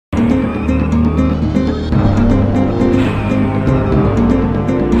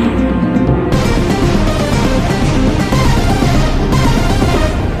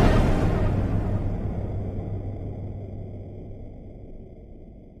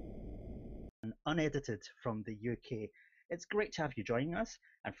and unedited from the UK. It's great to have you joining us,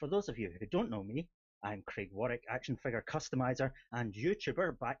 and for those of you who don't know me, I'm Craig Warwick, action figure customizer and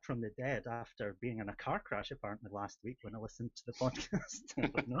YouTuber, back from the dead after being in a car crash apparently last week when I listened to the podcast. I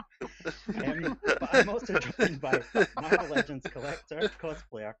don't know. But I'm also joined by Marvel Legends collector,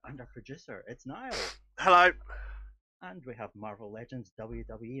 cosplayer, and our producer. It's Niall. Hello. And we have Marvel Legends,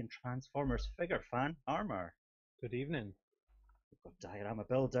 WWE, and Transformers figure fan, Armour. Good evening. We've got Diorama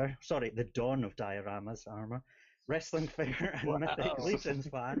Builder, sorry, the dawn of dioramas, Armour. Wrestling figure and Mythic Legions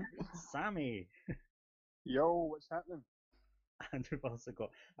fan, Sammy. Yo, what's happening? And we've also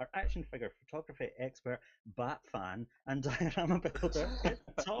got our action figure photography expert, Bat fan, and diorama builder,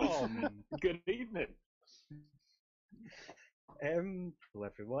 Tom. Good evening. Hello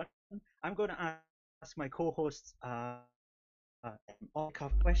everyone. I'm going to ask my co-hosts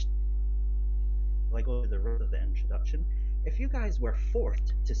off-cuff question. I go to the road of the introduction. If you guys were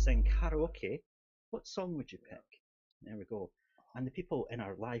forced to sing karaoke, what song would you pick? There we go. And the people in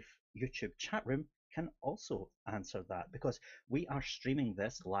our live YouTube chat room can also answer that, because we are streaming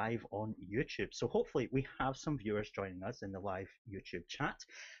this live on YouTube. So hopefully we have some viewers joining us in the live YouTube chat,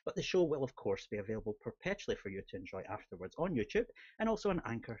 but the show will of course be available perpetually for you to enjoy afterwards on YouTube, and also on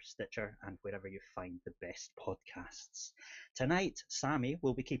Anchor, Stitcher, and wherever you find the best podcasts. Tonight, Sammy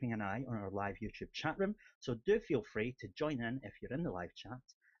will be keeping an eye on our live YouTube chat room, so do feel free to join in if you're in the live chat,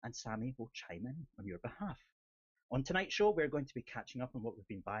 and Sammy will chime in on your behalf. On tonight's show, we're going to be catching up on what we've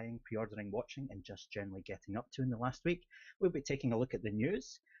been buying, pre-ordering, watching, and just generally getting up to in the last week. We'll be taking a look at the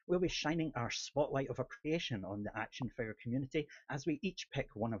news. We'll be shining our spotlight of appreciation on the action figure community as we each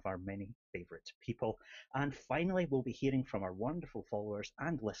pick one of our many favourite people. And finally, we'll be hearing from our wonderful followers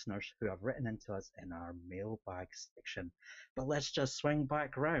and listeners who have written into us in our mailbag section. But let's just swing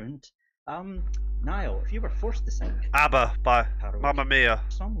back round. Niall, if you were forced to sing ABBA by karaoke, Mamma Mia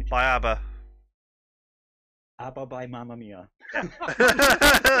song would you by ABBA. ABBA by Mamma Mia.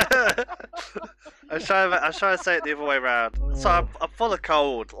 I try to say it the other way around. So I'm full of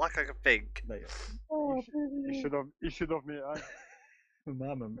cold, like I can think. You should have made it.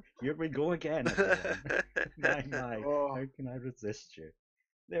 Mamma, here we go again. My, how can I resist you?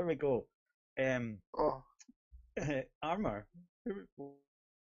 There we go. Armour,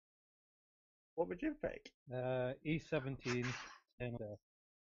 what would you pick? E17. And,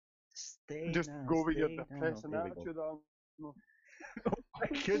 Stay Just now, go with your stay down. depressing There we attitude. go. Oh my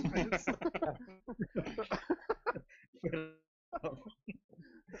goodness.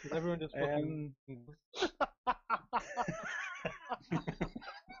 everyone just fucking...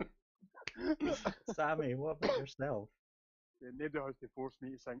 Sammy, what about yourself? Yeah, nobody has to force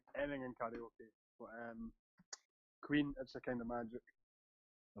me to sing anything in karaoke. But Queen, It's a Kind of Magic.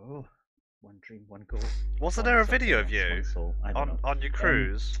 Oh, one dream, one goal. Wasn't One there a success, video of you one soul. I don't know. on your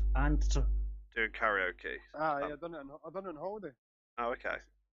cruise And so, doing karaoke? Yeah, I done it on holiday. Oh, okay.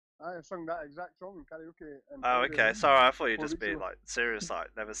 I sung that exact song in karaoke. Oh, okay. Sorry, I thought you'd 4 just weeks be ago. like serious,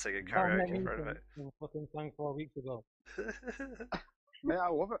 like never singing Tom karaoke for a fucking sang 4 weeks ago. bit. Mate, I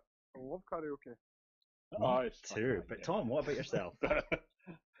love it. I love karaoke. Oh, it's too. fine, But yeah. Tom, what about yourself?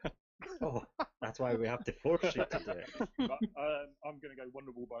 Oh, that's why we have to force you to do it. But, I'm going to go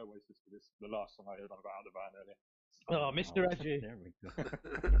Wonderwall by Oasis for this. The last song I heard when I got out of the van earlier. Oh, Mr. Edgy. There we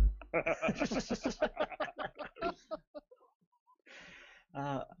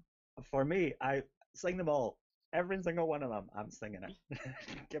go. For me, I sing them all. Every single one of them, I'm singing it.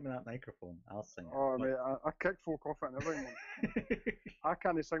 Give me that microphone, I'll sing it. Oh, mate, I kick folk off it and everything. I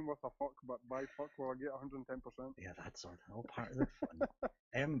can't sing with a fuck, but by fuck will I get 110%. Yeah, that's all part of the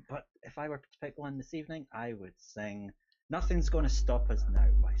fun. But if I were to pick one this evening, I would sing "Nothing's Gonna Stop Us Now"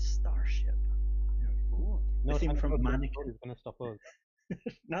 by Starship. No, The theme from Manic. is going to stop us.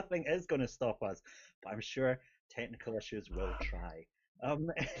 Nothing is going to stop us, but I'm sure technical issues will try.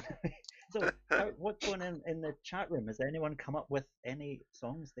 So, what's going on in the chat room? Has anyone come up with any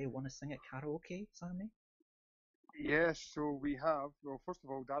songs they want to sing at karaoke, Sammy? Yes, so we have. Well, first of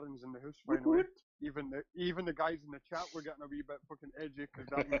all, Darren's in the house finally. Even the guys in the chat were getting a wee bit fucking edgy because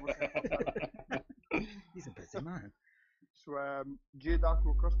Darren was. He's a busy man. So J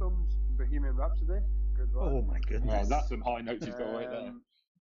Darko Customs, Bohemian Rhapsody. Good one. Oh my Oh, goodness. that's some high notes he's got right there.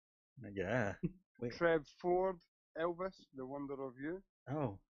 Yeah. Wait. Trev Ford, Elvis, The Wonder of You.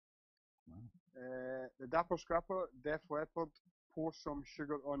 Oh. Wow. The Dapper Scrapper, Def Leppard, Pour Some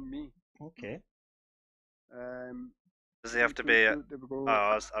Sugar on Me. Okay. Does he have to be? There we go. Oh,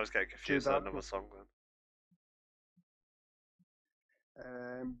 I was getting confused on another song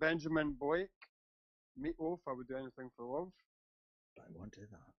then. Benjamin Blake, Meatloaf, I Would Do Anything for Love. But I won't do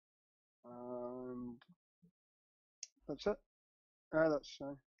that. And that's it. That's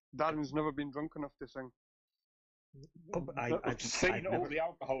Darren's never been drunk enough to sing. Oh, but I've seen I've all never, the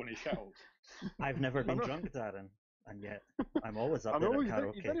alcohol in his shelves. I've never been know. drunk, Darren, and yet I'm always I up there know at you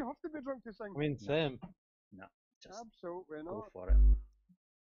karaoke. didn't have to be drunk to sing. I mean, same. No, just Absolutely go not. for it.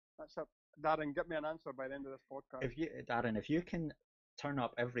 That's it. Darren, get me an answer by the end of this podcast. Darren, if you can turn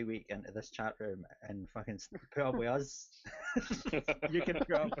up every week into this chat room and fucking put up with us, you can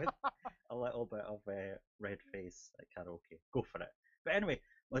put up with a little bit of red face at karaoke. Go for it. But anyway,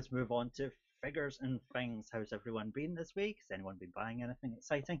 let's move on to figures and things. How's everyone been this week? Has anyone been buying anything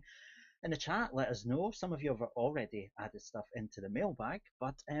exciting? In the chat, let us know. Some of you have already added stuff into the mailbag,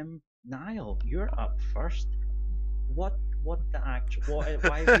 but Niall, you're up first. What why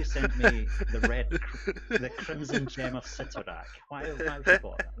have you sent me the crimson gem of Sitarak? Why have you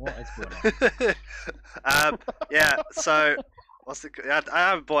bought that? What is going on? Yeah, so I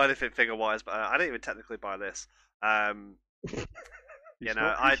haven't bought anything figure wise, but I didn't even technically buy this. You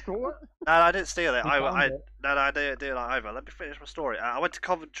know, You stole it? no, I didn't steal it. You found it. I didn't do that either. Let me finish my story. I went to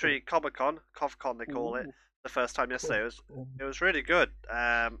Coventry Comic Con they call it, the first time yesterday. It was really good.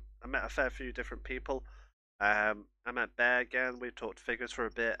 I met a fair few different people. I met Bear again. We talked figures for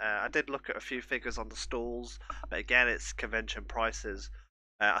a bit. I did look at a few figures on the stalls, but again, it's convention prices.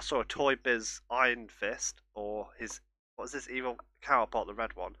 I saw a Toy Biz Iron Fist, or his what was this evil counterpart, the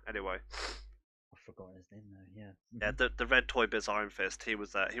red one. Anyway, I forgot his name now. Yeah. yeah, the red Toy Biz Iron Fist. He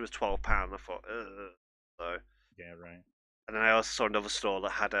was £12. I thought, so. Yeah, right. And then I also saw another store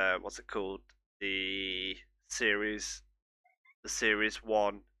that had what's it called, the series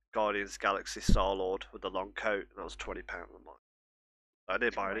 1 Guardians Galaxy Star Lord with the long coat, and that was £20. I'm like, I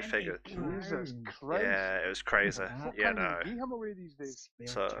didn't buy any figures. Jesus Christ. Yeah, it was crazy. What Yeah, kind no. of him away these days?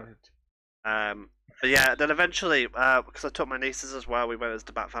 So, turd. But yeah, then eventually, because I took my nieces as well, we went as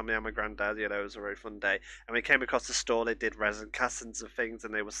the Bat family and my granddad. You know, it was a very fun day, and we came across the store. They did resin castings and things,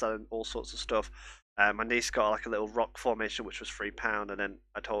 and they were selling all sorts of stuff. My niece got like a little rock formation, which was £3, and then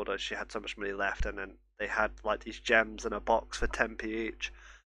I told her she had so much money left, and then they had like these gems in a box for 10p each,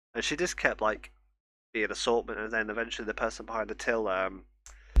 and she just kept like being assortment, and then eventually the person behind the till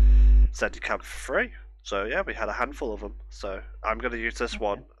said you can for free. So yeah, we had a handful of them. So I'm going to use this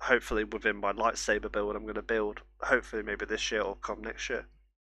one, hopefully within my lightsaber build. I'm going to build, hopefully maybe this year or come next year.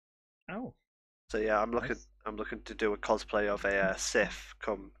 Oh. So yeah, I'm Nice. looking to do a cosplay of a Sith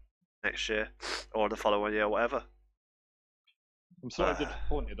come next year or the following year, whatever. I'm slightly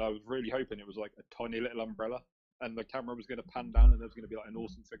disappointed. I was really hoping it was like a tiny little umbrella, and the camera was going to pan down, and there was going to be like an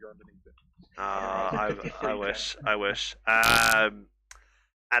awesome figure underneath it. I wish.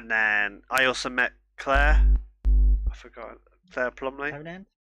 And then I also met Claire. I forgot Claire Plumley. Town End?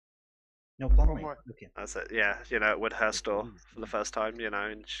 No, Plumley. Plumley. Okay. That's it. Yeah, you know, with her store for the first time. You know,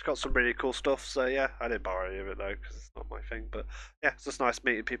 and she's got some really cool stuff. So yeah, I didn't borrow any of it though because it's not my thing. But yeah, it's just nice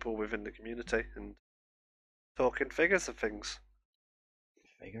meeting people within the community and talking figures and things.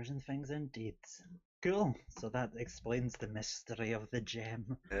 Figures and things indeed. Cool. So that explains the mystery of the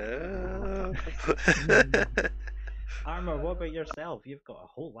gem. Yeah. Armour, what about yourself? You've got a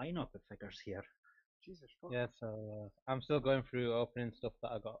whole lineup of figures here. Jesus fuck. Yeah, so I'm still going through opening stuff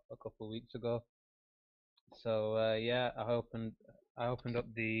that I got a couple of weeks ago. So yeah, I opened up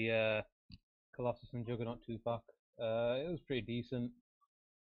the Colossus and Juggernaut 2-pack. It was pretty decent.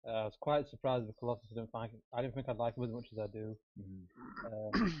 I was quite surprised with Colossus. I didn't think I'd like him as much as I do.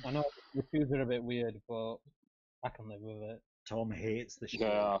 I know the shoes are a bit weird, but I can live with it. Tom hates the shoe.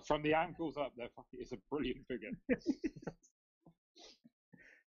 Yeah, from the ankles up, it's a brilliant figure.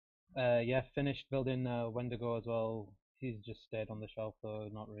 Yeah, finished building Wendigo as well. He's just stayed on the shelf, so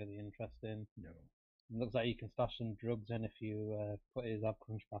not really interesting. No. Looks like you can stash some drugs in if you put his ab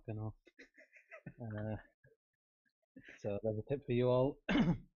crunch back in off. So there's a tip for you all.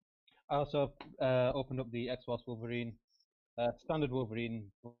 I also opened up the X-Force Wolverine. Standard Wolverine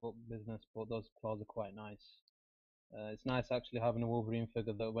business, but those claws are quite nice. It's nice actually having a Wolverine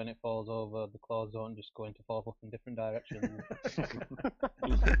figure that when it falls over, the claws don't just go into 4 fucking different directions.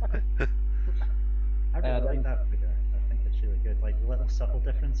 I really like that figure. I think it's really good. Like little subtle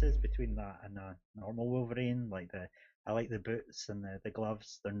differences between that and a normal Wolverine. I like the boots and the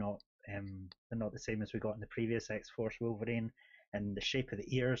gloves. They're not the same as we got in the previous X-Force Wolverine. And the shape of the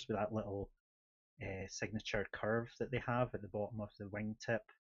ears with that little signature curve that they have at the bottom of the wingtip.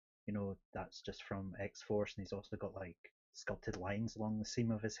 You know, that's just from X-Force, and he's also got like sculpted lines along the seam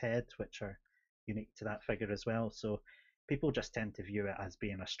of his head, which are unique to that figure as well. So people just tend to view it as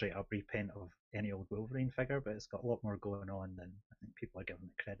being a straight up repaint of any old Wolverine figure, but it's got a lot more going on than I think people are giving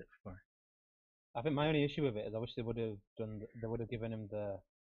it credit for. I think my only issue with it is I wish they would have given him the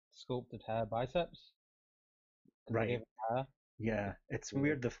sculpted hair biceps. Right. Hair. Yeah, It's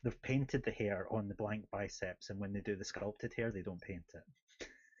weird. They've painted the hair on the blank biceps, and when they do the sculpted hair, they don't paint it.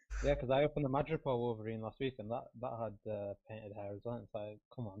 Yeah, because I opened the Madripoor Wolverine last week, and that had painted hair as well. It's like,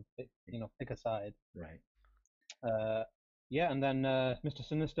 come on, pick a side. Right. Yeah, and then Mr.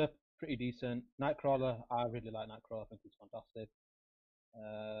 Sinister, pretty decent. Nightcrawler, I really like Nightcrawler. I think he's fantastic.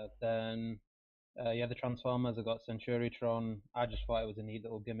 Then the Transformers. I got Centuritron. I just thought it was a neat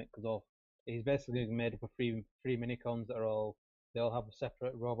little gimmick because he's basically made up of three minicons that they all have a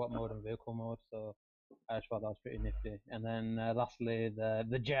separate robot mode and vehicle mode. So I just thought that was pretty nifty. And then lastly,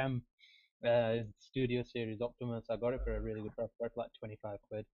 the gem, Studio Series Optimus. I got it for a really good price, for like 25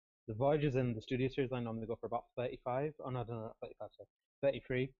 quid. The Voyagers in the Studio Series line normally go for about 35. Oh no, 35, sorry,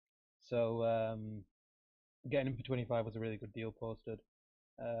 33. So getting him for 25 was a really good deal posted.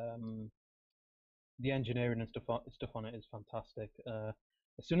 The engineering and stuff on it is fantastic.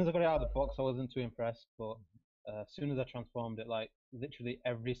 As soon as I got it out of the box, I wasn't too impressed, but as soon as I transformed it, like literally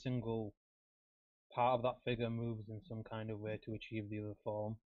every single part of that figure moves in some kind of way to achieve the other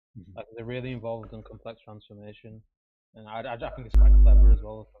form. Like it's a really involved and complex transformation, and I think it's quite clever as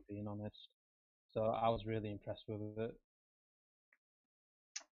well, if I'm being honest. So I was really impressed with it.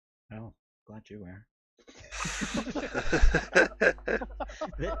 Oh, glad you were.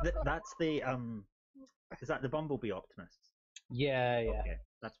 That's the Is that the Bumblebee Optimus? Yeah. Okay,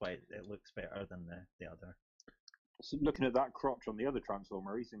 that's why it looks better than the other. So looking at that crotch on the other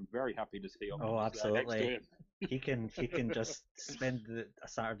Transformer, he seems very happy to see Optimus Oh, absolutely. next to him. He can just spend a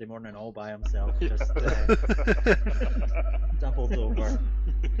Saturday morning all by himself, just doubled over.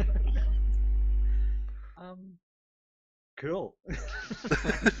 Cool.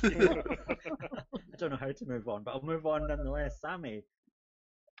 I don't know how to move on, but I'll move on nonetheless. Sammy,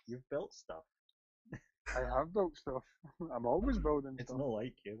 you've built stuff. I have built stuff. I'm always building It's stuff. not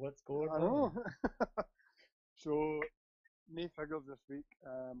like you. What's going I on? know. So, May figures this week.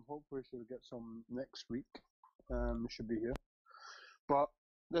 Hopefully she'll get some next week. Should be here. But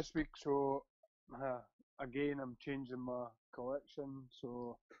this week, so again, I'm changing my collection.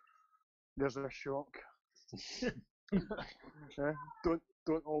 So there's a shock.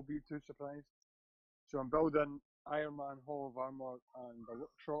 Don't all be too surprised. So I'm building Iron Man Hall of Armor and the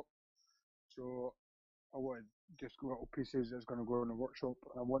workshop. So I wanted just little pieces that's going to go in the workshop.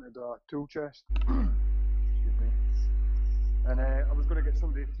 I wanted a tool chest. Excuse me. And I was going to get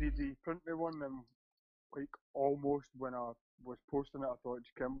somebody to 3D print me one, and like almost when I was posting it, I thought,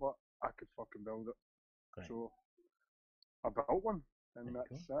 Kimber, I could fucking build it. Right. So I built one, and Very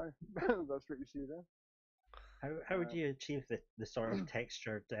that's that's what you see there. How would you achieve the sort of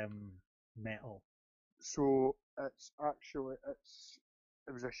textured metal? So it's actually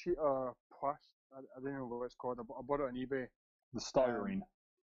it was a sheet of plastic. I don't know what it's called. I bought it on eBay. The styrene.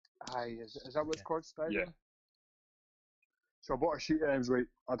 Aye, is that what it's called? Styrene? Yeah. So I bought a sheet and it was like,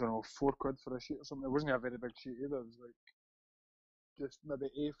 I don't know, £4 for a sheet or something. It wasn't a very big sheet either. It was like just maybe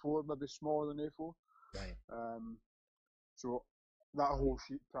A4, maybe smaller than A4. Right. So that whole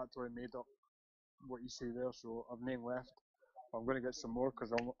sheet practically made up what you see there. So I've none left. I'm going to get some more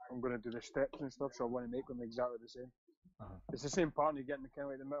because I'm going to do the steps and stuff. So I want to make them exactly the same. Uh-huh. It's the same pattern. You get in the kind of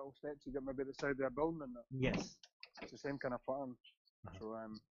like the metal steps. You get maybe the side of a building and that. Yes. It's the same kind of pattern. Uh-huh. So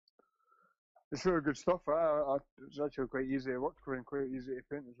it's really good stuff. It's actually quite easy. It worked quite easy to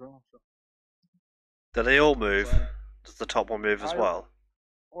paint as well. So. Do they all move? Does the top one move as well?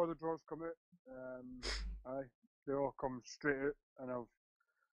 All the drawers come out. They all come straight out, and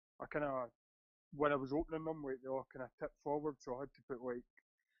I kind of, when I was opening them, like they all kind of tipped forward, so I had to put like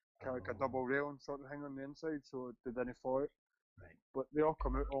kind of like a double railing sort of thing on the inside, so they didn't fall out. Right. But they all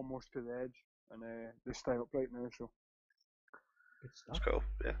come out almost to the edge, and they stay up right now. So. Good stuff. That's cool.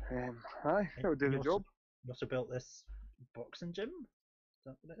 Yeah. That'll do the job. You also built this boxing gym? Is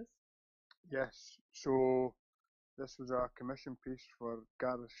that what it is? Yes. So this was a commission piece for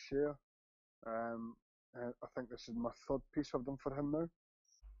Gareth Share. I think this is my third piece I've done for him now.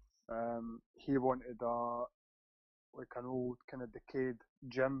 He wanted an old kind of decayed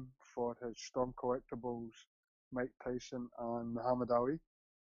gym for his Storm Collectibles, Mike Tyson and Muhammad Ali.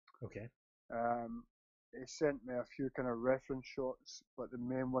 Okay. He sent me a few kind of reference shots, but the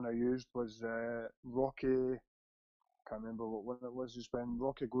main one I used was Rocky. Can't remember what one it was. Is when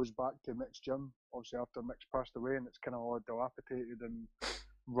Rocky goes back to Mick's gym, obviously after Mick's passed away, and it's kind of all dilapidated and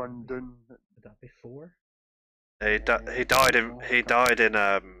run down. Would that be 4? He died in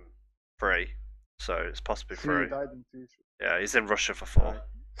 3, so it's possibly 3. He died in 3. Yeah, he's in Russia for 4.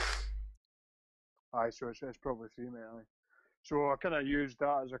 Aye, so it's probably 3, mate. Aye. So I kind of used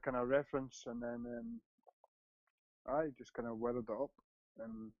that as a kind of reference, and then I just kind of weathered it up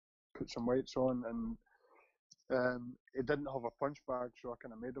and put some lights on, and He didn't have a punch bag, so I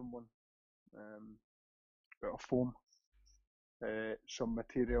kind of made him one. Out of foam, some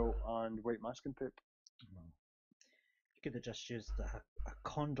material, and white masking tape. You could have just used a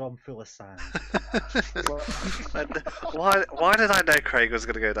condom full of sand. Why did I know Craig was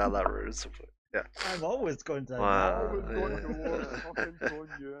going to go down that route? Yeah. I'm always going down Wow. Always going yeah. towards fucking throwing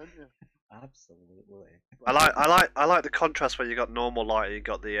you in you. Absolutely. I like the contrast where you got normal light and you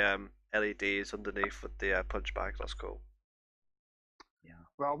got the LEDs underneath with the punch bag. That's cool. Yeah.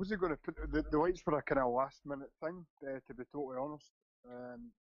 Well, I wasn't going to put the lights were a kind of last minute thing, to be totally honest.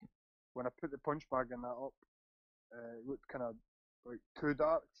 When I put the punch bag in that up, it looked kind of like too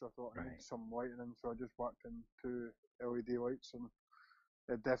dark, so I thought I need some lighting, so I just whacked in 2 LED lights, and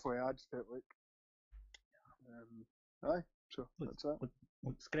it definitely adds to it. Aye, so that's it.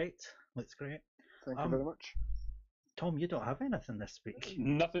 Looks great. Looks great. Thank you very much. Tom, you don't have anything this week.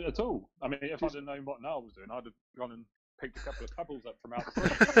 Nothing at all. I mean, if I'd have known what Niall was doing, I'd have gone and picked a couple of pebbles up from out the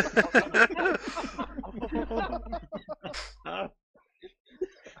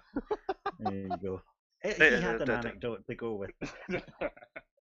There you go. He had an anecdote to go with.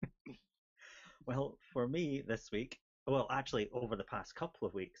 Well, for me this week, well, actually over the past couple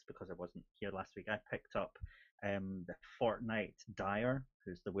of weeks, because I wasn't here last week, I picked up the Fortnite Dyer,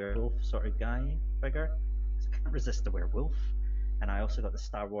 who's the werewolf sort of guy figure. So I can't resist the werewolf. And I also got the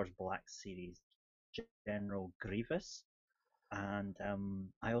Star Wars Black Series General Grievous. And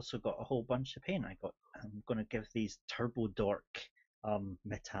I also got a whole bunch of paint. I'm going to give these Turbo Dork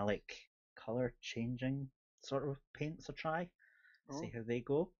metallic color changing sort of paints a try. See how they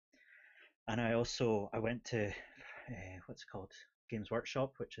go. And I went to what's it called, Games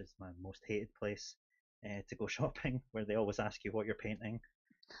Workshop, which is my most hated place to go shopping, where they always ask you what you're painting,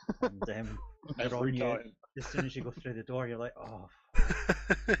 and they're on you as soon as you go through the door. You're like, oh.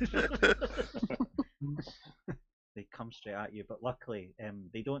 They come straight at you. But luckily,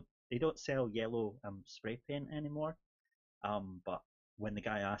 they don't sell yellow spray paint anymore. But when the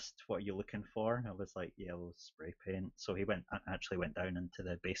guy asked what are you looking for, I was like, yellow spray paint. So he actually went down into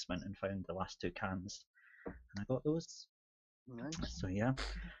the basement and found the last 2 cans, and I got those. Nice. So yeah,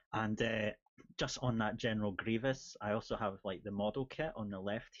 and just on that General Grievous, I also have like the model kit on the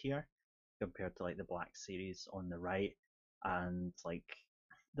left here, compared to like the Black Series on the right, and like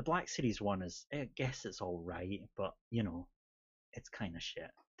the Black Series one is, I guess it's all right, but you know, it's kind of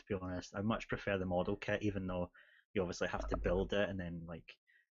shit, to be honest. I much prefer the model kit, even though you obviously have to build it and then like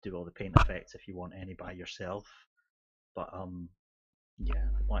do all the paint effects if you want any by yourself. But yeah,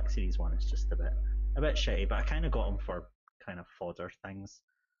 the Black Series one is just a bit shitty, but I kind of got them for kind of fodder things.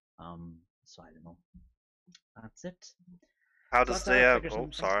 So I don't know. That's it. How does the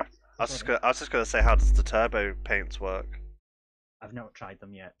sorry. I was just gonna say, how does the turbo paints work? I've never tried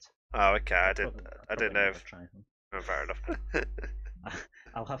them yet. Oh, okay. I didn't know. Oh, fair enough.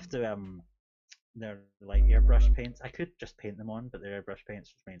 I'll have to they're like airbrush paints. I could just paint them on, but they're airbrush paints,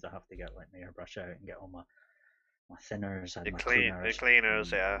 which means I have to get like my airbrush out and get all my thinners and my cleaners. The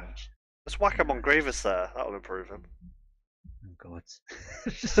cleaners, yeah. Let's whack him on Grievous there. That'll improve him. Oh God.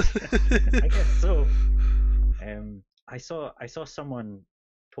 I guess so. I saw someone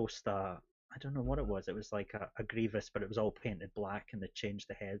post I don't know what it was. It was like a Grievous, but it was all painted black, and they changed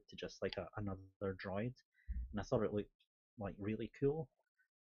the head to just like another droid, and I thought it looked like really cool.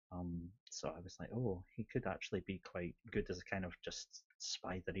 So I was like, oh, he could actually be quite good as a kind of just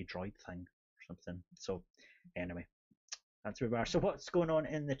spidery droid thing or something. So anyway, that's where we are. So what's going on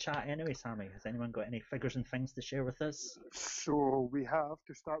in the chat anyway, Sammy? Has anyone got any figures and things to share with us? So we have,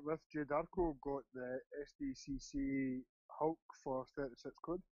 to start with, Jay Darko got the SDCC Hulk for 36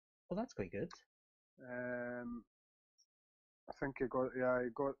 quid. Well, that's quite good. I think he got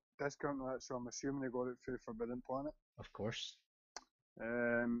discount on that, so I'm assuming he got it through Forbidden Planet. Of course.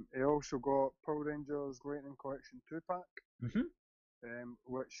 He also got Power Rangers Lightning Collection 2-pack,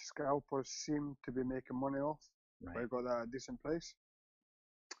 which scalpers seem to be making money off. Right. But he got that at a decent price.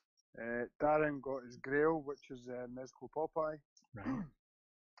 Darren got his Grail, which is Mezco Popeye. Right.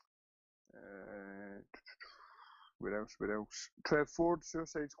 Where else? Trev Ford,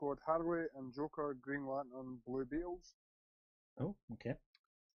 Suicide Squad Harley, and Joker, Green Lantern, Blue Beetles. Oh, okay.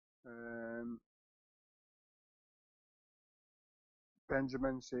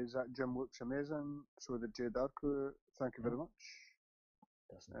 Benjamin says that Jim looks amazing. So did Jay Darko. Thank you very much.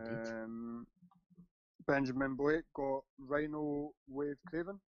 Does indeed. Benjamin Blake got Rhino Wave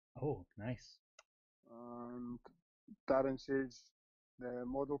Craven. Oh, nice. And Darren says the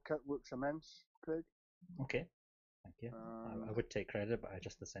model kit looks immense, Craig. Okay. Thank you. I would take credit, but I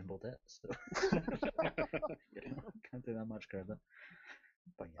just assembled it, so can't do that much credit.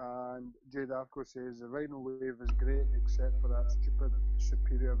 But yeah, And Jay Darko says the Rhino Wave is great except for that stupid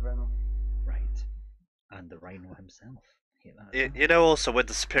Superior Venom. right. And the Rhino himself. Hate that as well. You know, also with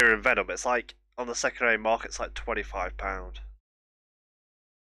the Superior Venom, it's like on the secondary market, it's like £25.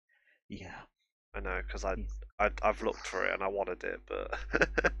 Yeah. I know, because He's- I've looked for it and I wanted it, but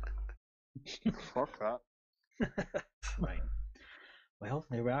Fuck that. Right. Well,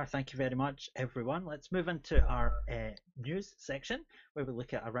 there we are. Thank you very much, everyone. Let's move into our news section, where we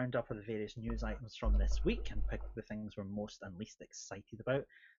look at a roundup of the various news items from this week and pick the things we're most and least excited about.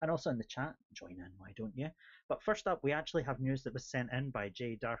 And also in the chat, join in, why don't you? But first up, we actually have news that was sent in by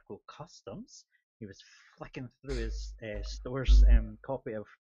J. Darko Customs. He was flicking through his store's copy of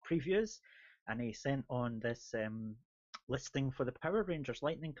previews, and he sent on this listing for the Power Rangers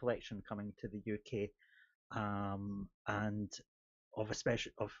Lightning Collection coming to the UK. And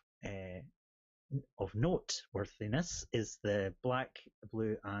of noteworthiness is the black,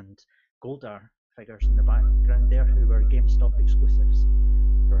 blue, and Goldar figures in the background there, who were GameStop exclusives,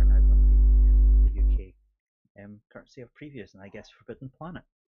 who are now going to be in the UK, courtesy of previews and I guess Forbidden Planet.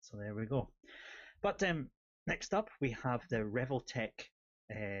 So there we go. But next up, we have the Revoltech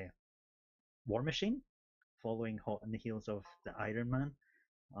War Machine, following hot on the heels of the Iron Man.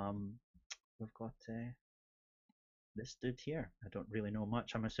 We've got this dude here. I don't really know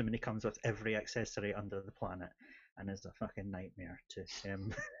much. I'm assuming he comes with every accessory under the planet and is a fucking nightmare to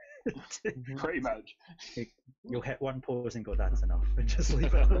Pretty much. You'll hit one pose and go, that's enough, and just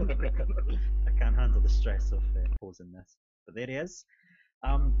leave it alone. I can't handle the stress of posing this. But there he is.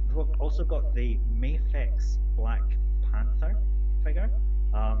 We've also got the Mafex Black Panther figure.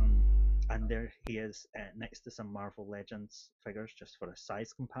 And there he is next to some Marvel Legends figures, just for a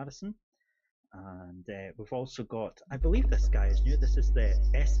size comparison. And we've also got, I believe this guy is new. This is the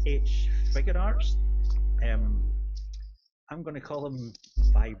SH Figure Arts. I'm going to call him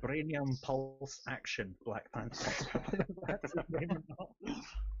Vibranium Pulse Action Black Panther. That's his name or not?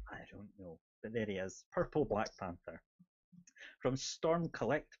 I don't know. But there he is. Purple Black Panther. From Storm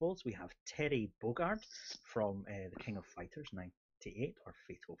Collectibles, we have Terry Bogard from The King of Fighters 98, or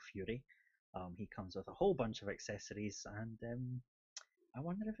Fatal Fury. He comes with a whole bunch of accessories, and I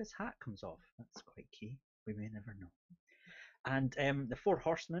wonder if his hat comes off. That's quite key. We may never know. And the Four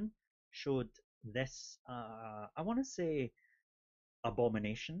Horsemen showed this, I want to say,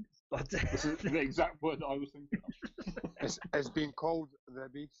 abomination, but This is the exact word that I was thinking of. It's been called the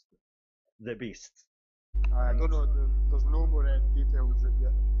Beast. the Beast. I don't know. There's no more details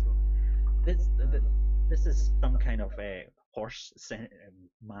yet. So. This is some kind of horse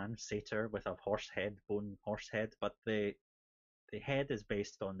man satyr with a horse head, bone horse head, but the head is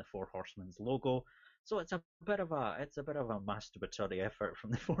based on the Four Horsemen's logo, so it's a bit of a masturbatory effort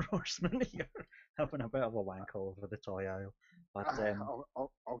from the Four Horsemen here, having a bit of a wank all over the toy aisle. But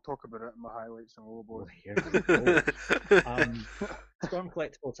I'll talk about it in my highlights and logos. Here we go. Storm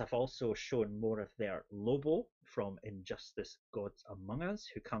Collectibles have also shown more of their Lobo from Injustice Gods Among Us,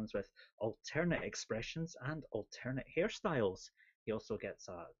 who comes with alternate expressions and alternate hairstyles. He also gets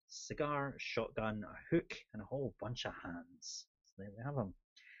a cigar, shotgun, a hook, and a whole bunch of hands. So there we have them.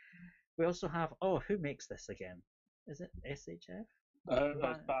 We also have, who makes this again? Is it SHF?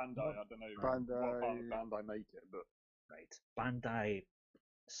 That's Bandai. I don't know Bandai. what part of Bandai make it, but Right, Bandai,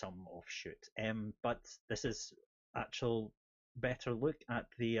 some offshoot. But this is actual better look at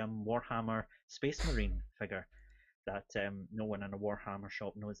the Warhammer Space Marine figure that no one in a Warhammer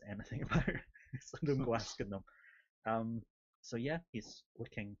shop knows anything about, so don't go asking them. So yeah, he's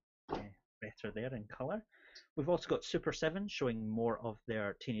looking better there in colour. We've also got Super 7 showing more of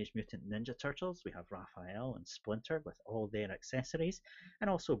their Teenage Mutant Ninja Turtles. We have Raphael and Splinter with all their accessories, and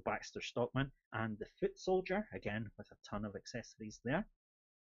also Baxter Stockman and the Foot Soldier, again with a ton of accessories there.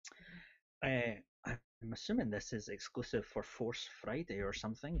 I'm assuming this is exclusive for Force Friday or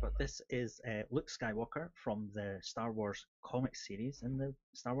something, but this is Luke Skywalker from the Star Wars comic series and the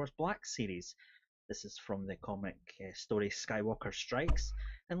Star Wars Black series. This is from the comic story Skywalker Strikes,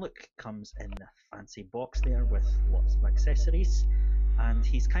 and Luke comes in a fancy box there with lots of accessories, and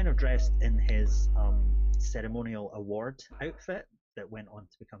he's kind of dressed in his ceremonial award outfit that went on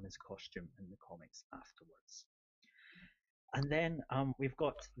to become his costume in the comics afterwards. And then we've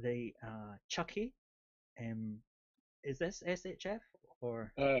got the Chucky. Is this SHF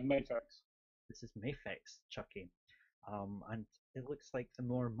or Mayfax? This is Mafex Chucky, and it looks like the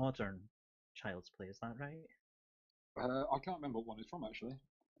more modern Child's Play. Is that right? I can't remember what one it's from actually.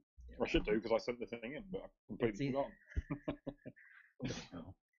 Yeah, I should do because I sent the thing in, but I completely forgot.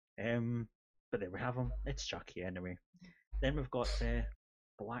 But there we have him. It's Chucky anyway. Then we've got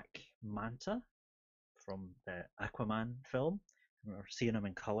Black Manta from the Aquaman film, We're seeing them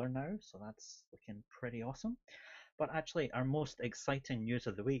in colour now, so that's looking pretty awesome. But actually, our most exciting news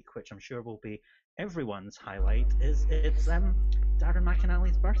of the week, which I'm sure will be everyone's highlight, is it's Darren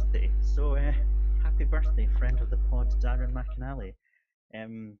McAnally's birthday. So happy birthday, friend of the pod, Darren McAnally.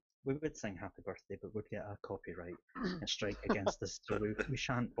 We would sing happy birthday, but we'd get a copyright strike against us, so we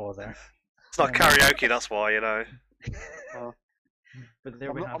shan't bother. It's not karaoke, that's why, But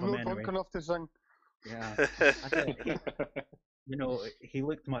there we have I'm him not anyway. drunk enough to sing. Yeah, he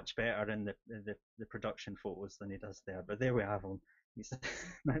looked much better in the production photos than he does there. But there we have him.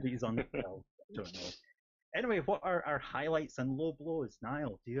 Maybe he's on the film. I don't know. Anyway, what are our highlights and low blows?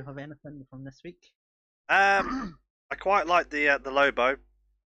 Niall, do you have anything from this week? I quite like the Lobo.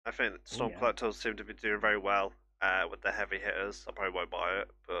 I think Storm yeah. Collectors seem to be doing very well with the heavy hitters. I probably won't buy it,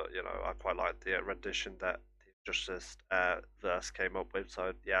 but I quite like the rendition that the Justice verse came up with.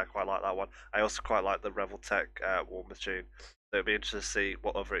 So yeah, I quite like that one. I also quite like the Reveltech War Machine. So it'll be interesting to see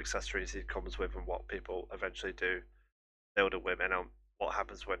what other accessories he comes with and what people eventually do build it with, and what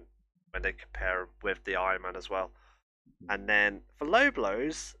happens when they compare him with the Iron Man as well. And then for low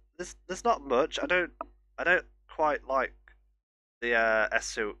blows, there's not much. I don't quite like the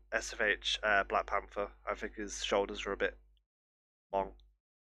SFH Black Panther. I think his shoulders are a bit long.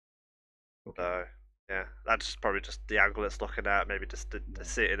 Okay. So yeah, that's probably just the angle it's looking at. Maybe just to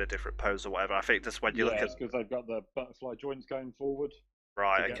see it in a different pose or whatever. I think just when you look at because they've got the butterfly joints going forward.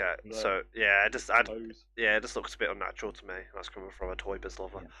 right, to get okay. the So yeah, it pose. just looks a bit unnatural to me. That's coming from a Toy Biz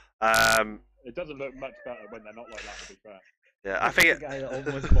lover. It doesn't look much better when they're not like that, to be fair. Yeah, I think the guy that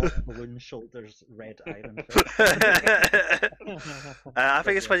almost bought Balloon Shoulders Red Iron Fist. I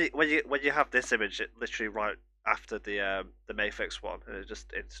think it's when you have this image, it literally right after the Mayfix one, and it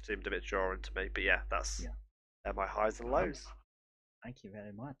seemed a bit jarring to me. But yeah, that's my highs and lows. Thank you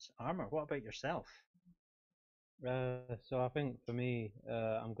very much. Armour, what about yourself? So I think for me,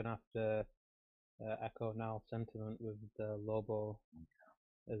 I'm gonna have to echo Niall's sentiment with the Lobo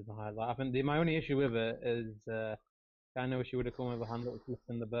as my highlight. I think my only issue with it is I know she would have come with a hand that was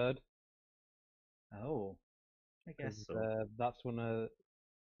lifting the bird. Oh, I guess so. That's one of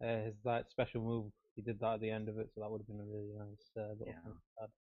his special move. He did that at the end of it, so that would have been a really nice little thing to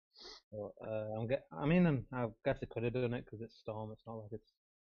add. But I guess it could have done it because it's Storm. It's not like it's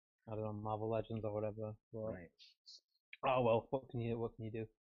Marvel Legends or whatever. But, right. Oh well, what can you do?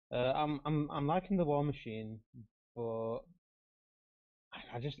 I'm liking the War Machine, but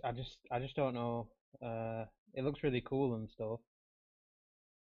I just don't know. It looks really cool and stuff.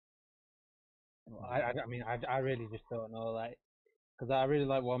 I really just don't know, like, because I really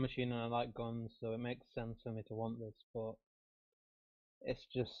like War Machine and I like guns, so it makes sense for me to want this, but it's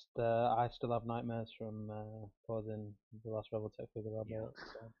just I still have nightmares from causing the last Reveltech figure I bought.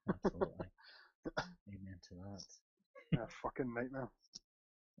 So. Absolutely. Amen to that. Yeah, fucking nightmare.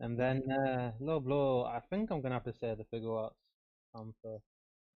 And then low blow, I think I'm gonna have to say the Figure Arts Panther.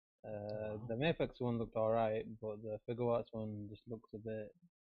 The Mayfix one looked alright, but the Figure Arts one just looks a bit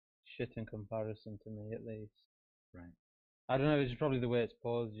shit in comparison to me, at least. Right. I don't know, it's probably the way it's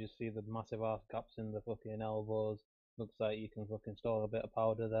posed. You see the massive ass gaps in the fucking elbows. Looks like you can fucking store a bit of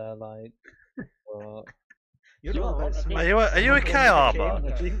powder there, like. But... Are you okay, Armour?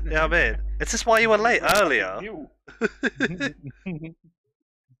 Yeah, I mean, is this why you were late earlier?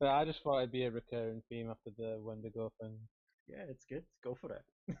 But I just thought it'd be a recurring theme after the Wendigo thing. Yeah, it's good. Go for it.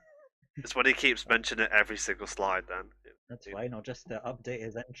 It's what he keeps mentioning every single slide. Then that's fine. I'll just update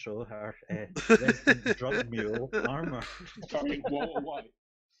his intro. Our resident drug mule, Armour. Sorry, what?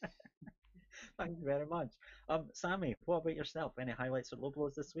 Thank you very much. Sammy, what about yourself? Any highlights or low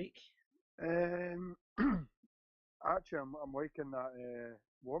blows this week? Actually, I'm liking that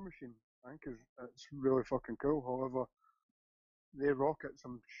War Machine. I think it's really fucking cool. However, the rockets,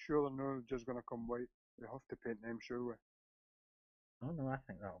 I'm sure they're not just going to come white. They have to paint them, surely. Oh no, I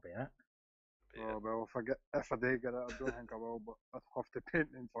think that'll be it. Oh well, if I do get it, I don't think I will, but I'd have to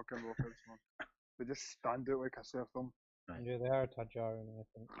paint them fucking rockets, man. They just stand out like a sore thumb. Right. Yeah, they are jarring, I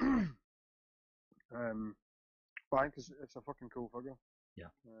think. But I think it's a fucking cool figure.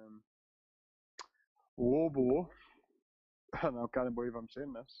 Yeah. Lobo, and I can't believe I'm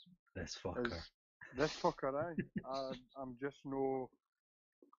saying this. This fucker. This fucker, I'm just no.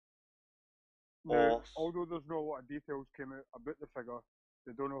 Now, although there's no lot of details came out about the figure,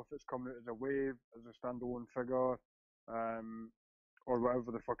 they don't know if it's coming out as a wave, as a standalone figure, or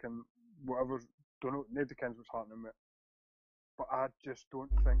whatever don't know, nobody cares what's happening with it. But I just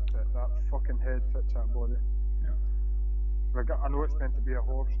don't think that fucking head fits that body. Yeah. Like, I know it's meant to be a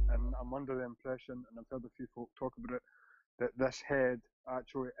horse, and I'm under the impression, and I've heard a few folk talk about it, that this head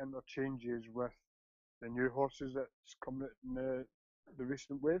actually interchanges with the new horses that's coming out in the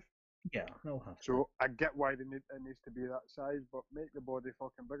recent wave. Yeah, they'll have to. So I get why it needs to be that size, but make the body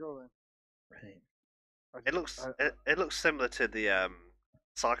fucking bigger then. Right. It looks similar to the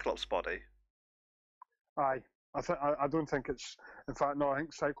Cyclops body. Aye. I don't think it's. In fact, no. I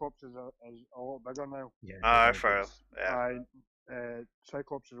think Cyclops is a lot bigger now. Yeah. Ah, fair. Yeah. Aye.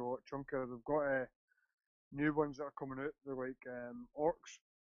 Cyclops is a lot chunkier. They've got new ones that are coming out. They're like orcs,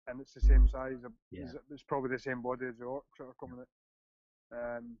 and it's the same size. Yeah. It's probably the same body as the orcs that are coming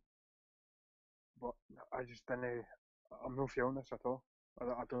out. But I just didn't. I'm not feeling this at all.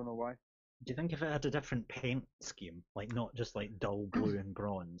 I don't know why. Do you think if it had a different paint scheme, like not just like dull blue and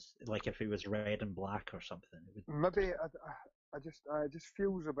bronze, like if it was red and black or something, it would... Maybe I just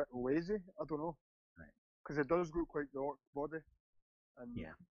feels a bit lazy. I don't know. Right. Because it does look like the orc body, and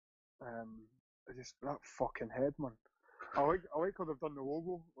Yeah. I just that fucking head, man. I like how they've done the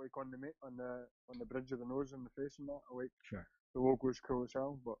logo, like on the bridge of the nose and the face and that. I like Sure. the logo's cool as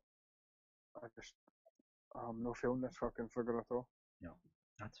hell, but I'm not feeling this fucking figure at all. No,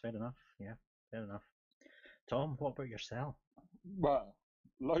 that's fair enough. Yeah, fair enough. Tom, what about yourself? Well,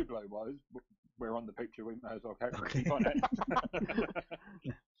 low blow wise, we're on the picture. We may as well carry Okay. on it.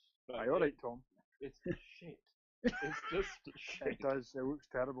 Aye, all right, Tom. It's shit. It's just shit. It does. It looks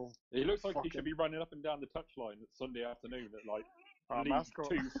terrible. He looks like he Fucking- should be running up and down the touchline at Sunday afternoon at like Our League mascot.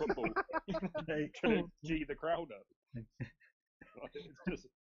 2 football, trying to G the crowd up. Like, it's just,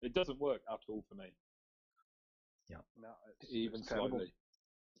 it doesn't work at all for me, No, even it's terrible. slightly.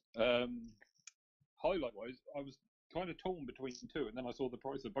 Highlight wise, I was kind of torn between two, and then I saw the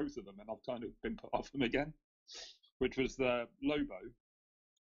price of both of them, and I've kind of been put off them again. Which was the Lobo.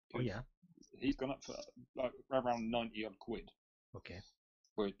 Oh yeah. He's gone up for like around 90 odd quid. Okay.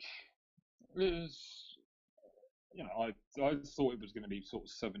 Which is, you know, I thought it was going to be sort of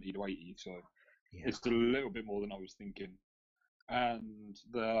 70 to 80, so Yeah. it's still a little bit more than I was thinking. And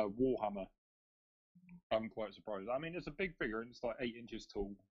the Warhammer, I'm quite surprised. I mean, it's a big figure and it's like 8 inches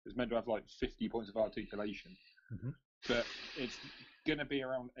tall. It's meant to have like 50 points of articulation, but it's going to be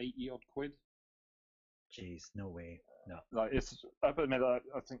around 80 odd quid. Jeez, no way. No. Like it's up at mid, I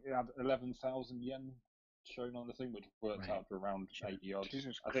think it had 11,000 yen shown on the thing, which works Right. out to around 80 odd.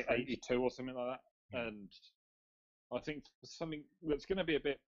 Jesus I think Christ. 82 or something like that. Yeah. And I think for something that's going to be a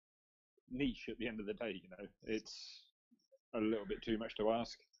bit niche at the end of the day, you know, it's a little bit too much to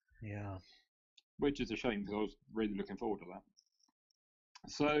ask, Yeah. which is a shame because I was really looking forward to that.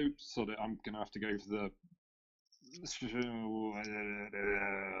 So, sort of, I'm going to have to go for the.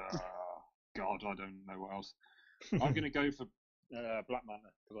 God, I don't know what else. I'm going to go for Black Manta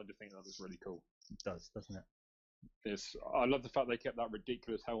because I just think that was really cool. It does, doesn't it? I love the fact they kept that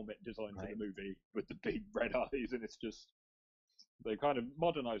ridiculous helmet design Right. to the movie with the big red eyes, and it's just they kind of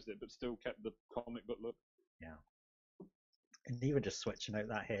modernised it, but still kept the comic book look. Yeah. And even just switching out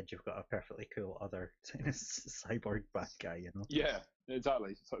that head, you've got a perfectly cool other cyborg bad guy, you know? Yeah,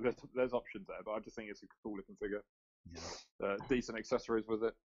 exactly. So there's options there, but I just think it's a cool looking figure. Yeah. Decent accessories with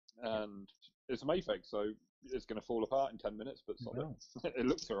it, and it's a Mayfeg, so it's going to fall apart in 10 minutes, but solid. Well. It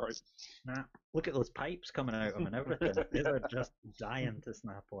looks alright. Nah, look at those pipes coming out of them and everything. They're just dying to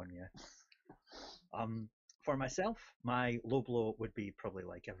snap on you. For myself, my low blow would be probably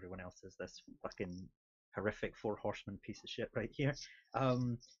like everyone else's. This fucking horrific Four Horsemen piece of shit right here.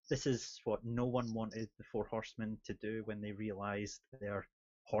 This is what no one wanted the Four Horsemen to do when they realised they're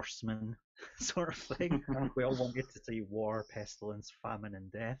horsemen, sort of thing. We all wanted to see war, pestilence, famine,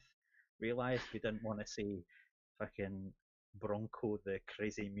 and death. Realised we didn't want to see fucking Bronco the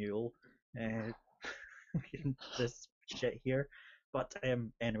crazy mule. This shit here. But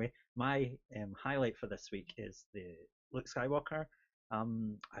anyway, my highlight for this week is the Luke Skywalker.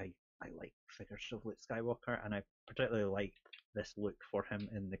 I like figures of Luke Skywalker, and I particularly like this look for him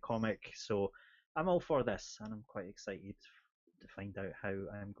in the comic. So I'm all for this, and I'm quite excited to find out how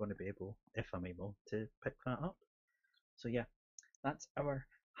I'm going to be able, if I'm able, to pick that up. So yeah, that's our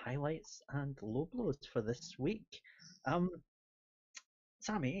highlights and low blows for this week.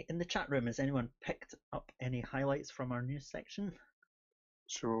 Sammy, in the chat room, has anyone picked up any highlights from our news section?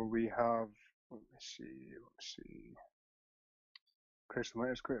 So we have, let me see. Christ,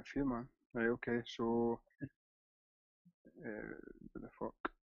 there's quite a few, man. Right, okay, so, what the fuck?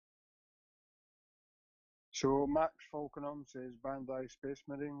 So Max Falconham says Bandai Space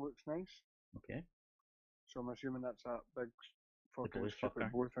Marine looks nice. Okay. So I'm assuming that's that big fucking blue stupid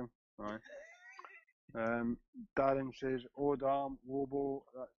fucker. blue thing. Aye. Darren says Odam, Lobo,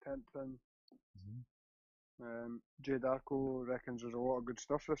 that's tempting. Jay Darko reckons there's a lot of good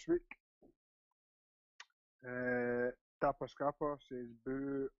stuff this week. Dapper Scapper says,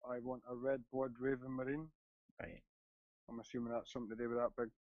 boo, I want a red blood raven marine. Right. I'm assuming that's something to do with that big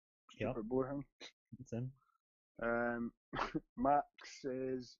Yep. stupid bow thing. It's in. Max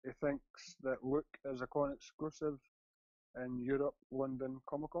says he thinks that Luke is a con exclusive in Europe, London,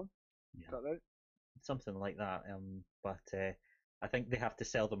 Comic Con. Yeah. Is that right? Something like that. But I think they have to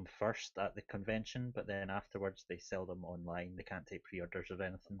sell them first at the convention, but then afterwards they sell them online. They can't take pre-orders or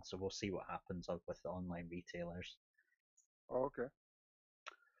anything, so we'll see what happens with the online retailers. Oh, okay.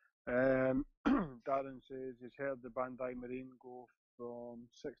 Darren says he's heard the Bandai Marine go from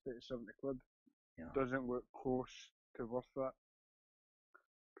 60 to 70 quid. Yeah. Doesn't look close to worth that.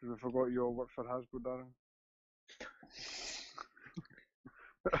 Because we forgot you all work for Hasbro, Darren.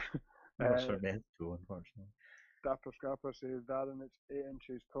 That's for Mezco, unfortunately. Dapper Scapper says, Darren, it's 8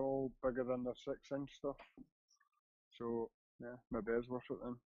 inches tall, bigger than the 6-inch stuff. So, yeah, maybe it's worth it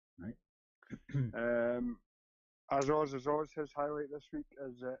then. Right. As Oz is Oz, his highlight this week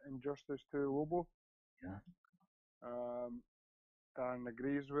is Injustice 2 Lobo. Yeah. Darren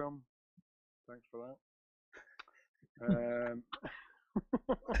agrees with him. Thanks for that.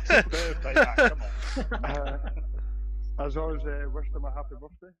 Birthday back, come on. As Oz wished him a happy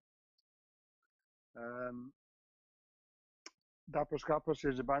birthday. Dapper Scapper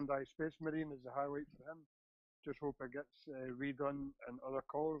says the Bandai Space Marine is the highlight for him. Just hope it gets redone in other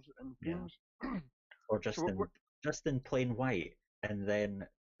colours and themes. Yeah. Or just in plain white, and then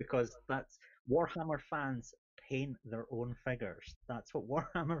because that's Warhammer fans paint their own figures. That's what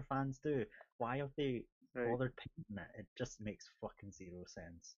Warhammer fans do. Why have they bothered painting it? It just makes fucking zero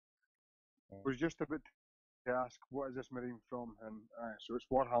sense. I was just about to ask, what is this Marine from? And so it's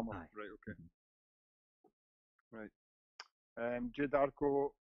Warhammer. Aye. Right, okay. Right. J Darko,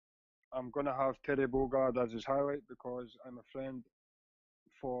 I'm going to have Terry Bogard as his highlight because I'm a friend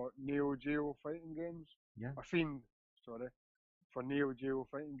for Neo Geo fighting games. Yeah. A fiend, sorry, for Neo Geo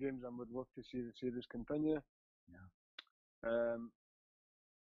fighting games, and would love to see the series continue. Yeah.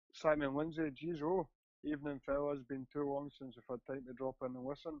 Simon Lindsay, geez, evening fellas, been too long since I've had time to drop in and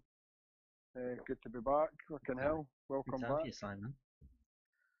listen. Good to be back. Fucking hell, welcome Good to have back. you, Simon.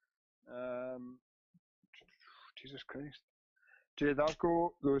 Jesus Christ. J Darko,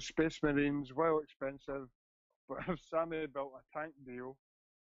 those Space Marines, while expensive, but if Sammy built a tank deal,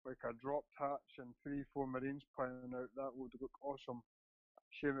 like a dropped hatch and 3-4 Marines piling out, that would look awesome.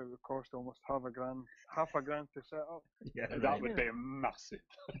 Shame it would cost almost $1,000 to set up. Yeah, That would be massive.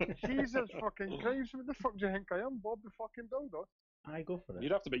 Jesus fucking Christ, what the fuck do you think I am, Bob the fucking Builder? I go for it.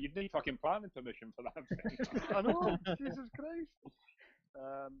 You'd need fucking planning permission for that thing. I know, Jesus Christ.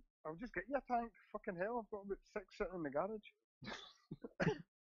 I'll just get you a tank, fucking hell, I've got about 6 sitting in the garage.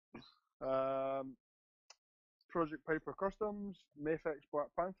 Project Piper Customs, Mayfix Black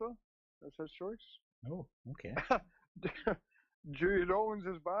Panther, that's his choice. Oh, okay. Dewey Rollins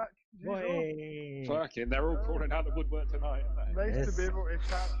is back. Way. Fucking, they're all crawling out the woodwork tonight, aren't they? Nice to be able to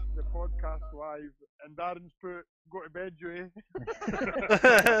catch the podcast live. And Darren's put, go to bed, Dewey.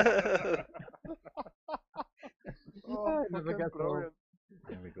 Oh, fucking brilliant.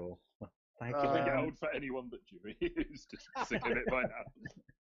 There we go. Well, thank I you. think very it much. old for anyone but Dewey. Who's just sick of it by now.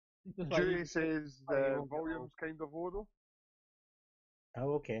 Dewey says the volume's kind of low though.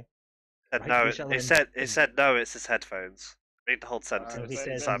 Oh, okay. Said Right, no, we shall it said no, it's his headphones. Read the whole sentence, He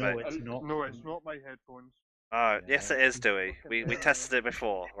says Sammy. no, it's not. No, it's not my headphones. Oh, Yeah. yes, it is, Dewey. We tested it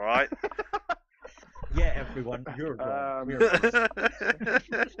before, alright? Yeah, everyone, you're wrong. We're wrong.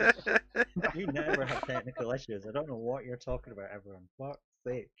 We never have technical issues. I don't know what you're talking about, everyone. Fuck's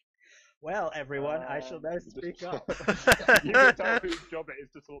sake. Well, everyone, I shall now speak up. You can tell whose job it is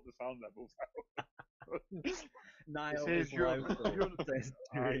to sort the sound levels out. Niall It is says you're loud, says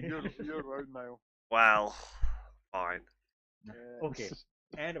Dewey. you're loud, Niall. Well, fine. Okay.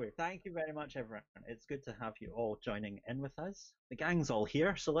 Anyway, thank you very much, everyone. It's good to have you all joining in with us. The gang's all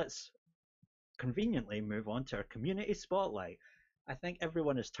here, so let's conveniently move on to our community spotlight. I think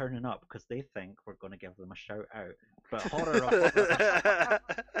everyone is turning up because they think we're going to give them a shout out. But horror of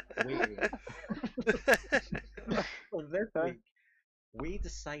wait. So this week, we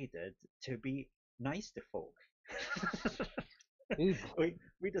decided to be nice to folk. we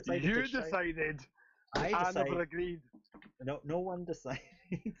decided. You to shout- decided. I I decided. never agreed. No one decided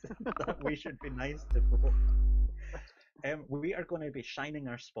that we should be nice to folk. We are going to be shining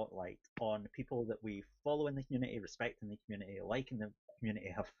our spotlight on people that we follow in the community, respect in the community, like in the community,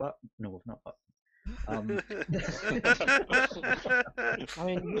 have fun. No, we've not fun. I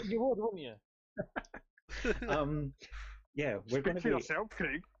mean, you would, wouldn't you? Yeah, we're going Speak to for be. yourself,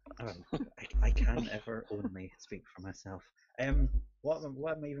 Craig. I can't ever only speak for myself. What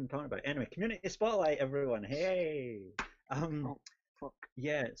am I even talking about? Anyway, community spotlight, everyone. Hey. Um, Oh, fuck.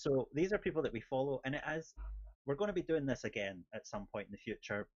 yeah, so these are people that we follow, and we're going to be doing this again at some point in the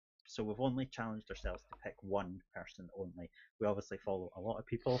future. So we've only challenged ourselves to pick one person only. We obviously follow a lot of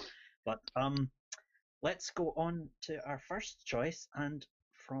people, but let's go on to our first choice. And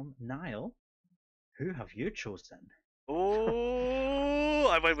from Niall, who have you chosen? Oh,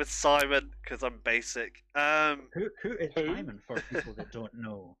 I went with Simon because I'm basic. Who is Who? Simon for people that don't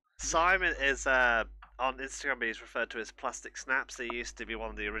know? Simon is on Instagram. He's referred to as Plastic Snaps. He used to be one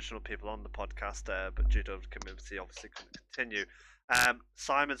of the original people on the podcast, but due to community, obviously couldn't continue.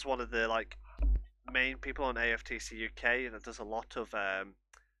 Simon's one of the main people on AFTC UK that does a lot of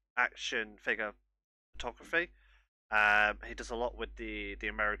action figure photography. He does a lot with the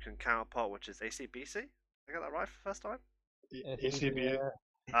American counterpart, which is ACBC. I got that right for the first time? ACBA.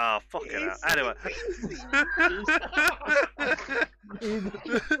 Oh, fuck it out. Anyway.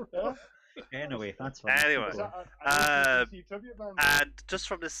 Anyway, that's fine. Anyway. Is that an ACDC tribute band? And just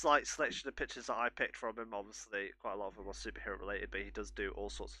from this selection of pictures that I picked from him, obviously quite a lot of them are superhero related, but he does do all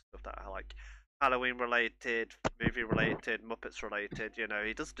sorts of stuff that are like Halloween related, movie related, Muppets related. You know,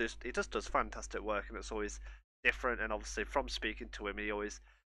 he just does fantastic work, and it's always different. And obviously, from speaking to him,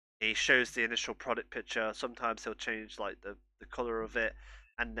 he shows the initial product picture. Sometimes he'll change like the color of it,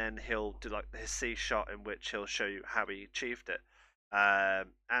 and then he'll do like his C shot in which he'll show you how he achieved it.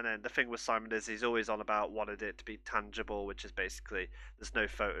 And then the thing with Simon is he's always on about wanting it to be tangible, which is basically there's no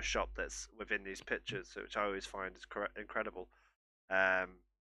Photoshop that's within these pictures, which I always find is incredible.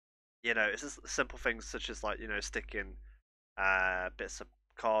 You know, it's just simple things such as like sticking bits of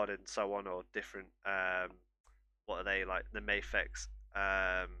card and so on, or different what are they like the Mayfix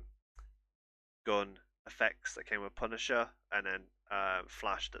gun effects that came with Punisher, and then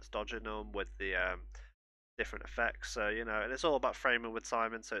Flash that's dodging them with the different effects. So and it's all about framing with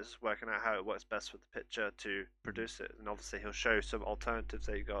Simon. So it's just working out how it works best with the picture to produce it. And obviously he'll show some alternatives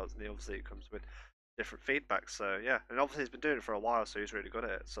that he got, and obviously it comes with different feedback. So yeah, and obviously he's been doing it for a while, so he's really good at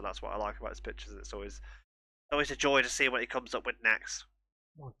it. So that's what I like about his pictures. It's always a joy to see what he comes up with next.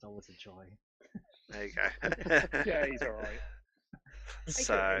 Oh, it's always a joy. There you go. Yeah, he's alright.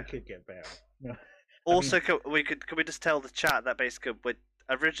 So it could get better. No. also, can we just tell the chat that basically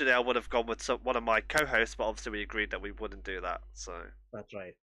originally I would have gone with one of my co-hosts, but obviously we agreed that we wouldn't do that. So That's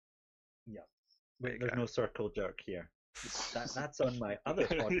right. Yeah. There you There's go. no circle jerk here. That's on my other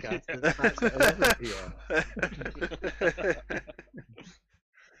podcast. That's at 11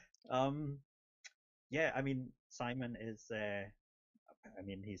 p.m. Yeah, I mean, Simon is,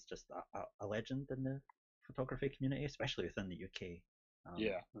 he's just a legend in the photography community, especially within the UK.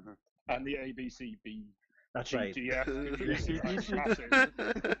 Yeah. And the ABCB. That's right. GTF.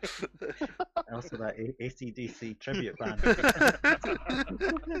 Also, that ACDC tribute band.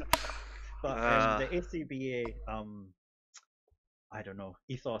 But the ACBA, I don't know,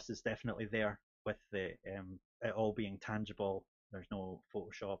 ethos is definitely there with the it all being tangible. There's no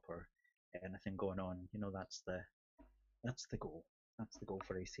Photoshop or anything going on. That's the goal. That's the goal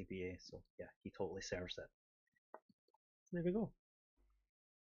for ACBA. So yeah, he totally serves it. There we go.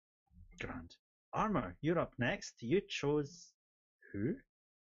 Grand. Armour, you're up next. You chose who?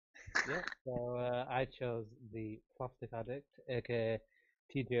 Yeah, so I chose the Plastic Addict, aka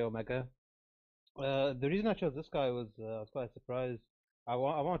TJ Omega. The reason I chose this guy was I was quite surprised. I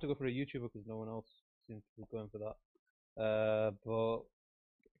wanted to go for a YouTuber because no one else seemed to be going for that. But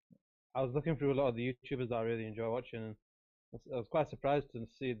I was looking through a lot of the YouTubers that I really enjoy watching, and I was quite surprised to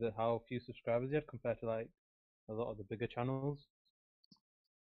see how few subscribers he had compared to like a lot of the bigger channels.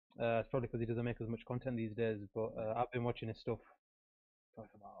 It's probably because he doesn't make as much content these days. But I've been watching his stuff for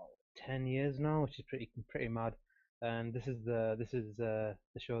about 10 years now, which is pretty mad. And this is the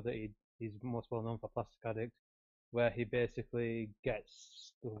show that he's most well known for, Plastic Addict, where he basically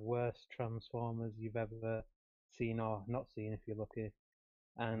gets the worst Transformers you've ever seen or not seen if you're lucky,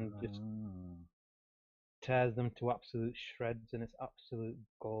 and just tears them to absolute shreds, and it's absolute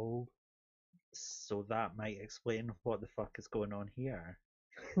gold. So that might explain what the fuck is going on here.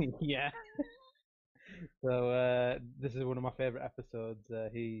 Yeah. So this is one of my favorite episodes.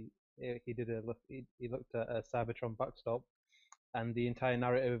 He looked at a Cybertron backstop, and the entire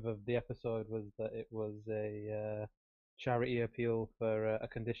narrative of the episode was that it was a charity appeal for a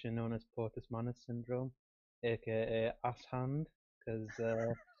condition known as Portus Manus syndrome, aka ass hand, because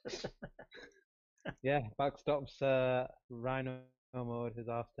yeah, backstop's Rhino mode, his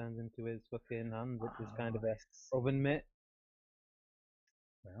ass turns into his fucking hand, which is kind of a oven mitt.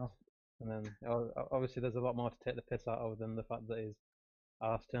 Well, and then obviously there's a lot more to take the piss out of than the fact that his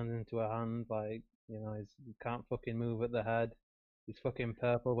ass turns into a hand. Like, he can't fucking move at the head. He's fucking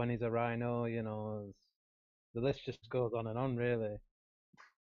purple when he's a rhino. the list just goes on and on, really.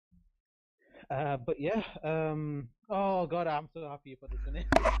 But yeah, oh god, I'm so happy you put this in it.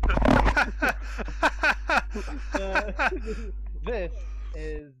 This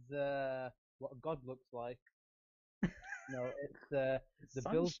is what God looks like. No, it's the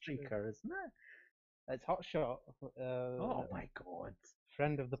build. Sunstreaker, isn't it? It's Hotshot. Oh my god.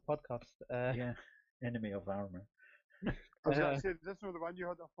 Friend of the podcast. Yeah, enemy of armor. I was going to say, this is the one you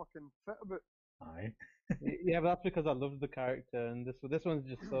had a fucking fit about. Aye. Yeah, but that's because I love the character, and this one's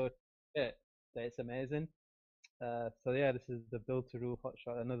just so shit that it's amazing. So yeah, this is the Build to Rule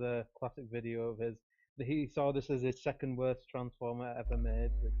Hotshot, another classic video of his. He saw this as his second worst Transformer ever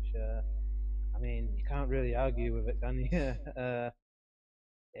made, which I mean you can't really argue with it, can you?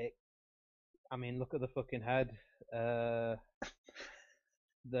 I mean, look at the fucking head. The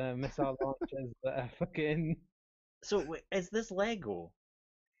missile launchers that are fucking. So is this Lego?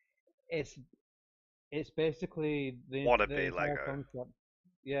 It's basically the Wannabe entire Lego. concept.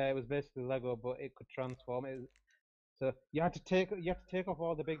 Yeah, it was basically Lego, but it could transform. So you had to take off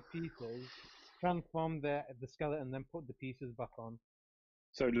all the big pieces, transform the skeleton, then put the pieces back on.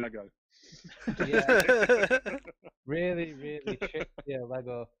 So Lego. Yeah, really, really shit. Yeah,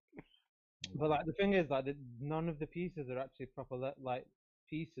 Lego. But like the thing is, like none of the pieces are actually proper like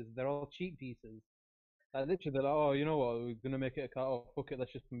pieces. They're all cheap pieces. Like literally, they're like, oh, you know what? We're gonna make it a car. Oh, fuck it,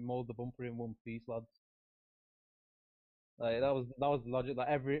 let's just mold the bumper in one piece, lads. Like that was the logic. Like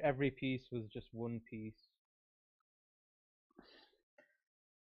every piece was just one piece.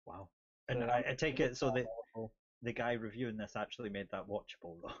 Wow. And So, I take it so that awful. the guy reviewing this actually made that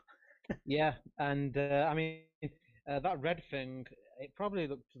watchable though. Yeah, and I mean that red thing, it probably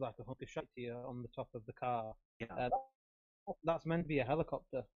looked like a hunk of shit to you on the top of the car. Yeah. That's meant to be a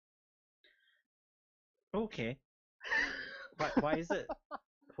helicopter. Okay. Why is it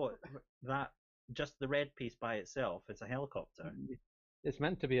what that just the red piece by itself is a helicopter? It's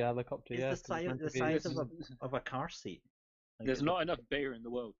meant to be a helicopter. It's yeah, the 'cause it's size, meant to the be- size of a car seat. Like, There's it's not enough beer in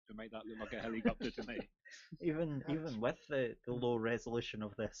the world to make that look like a helicopter to me. even with the low resolution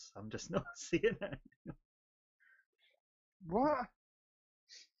of this, I'm just not seeing it. What?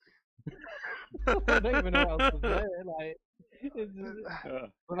 I don't even know what else to say. Like, it's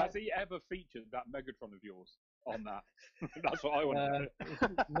Has he ever featured that Megatron of yours on that? That's what I want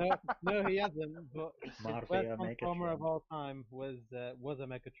to know. no, he hasn't. But his Marvia worst transformer Megatron. of all time was a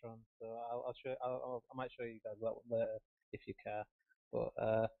Megatron. So I'll show. I might show you guys that one later if you care. But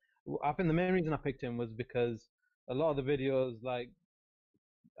I think the main reason I picked him was because a lot of the videos, like,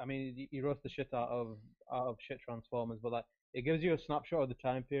 I mean, he roast the shit out of shit transformers, but like it gives you a snapshot of the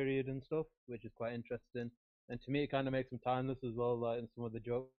time period and stuff, which is quite interesting. And to me, it kind of makes them timeless as well. Like, and some of the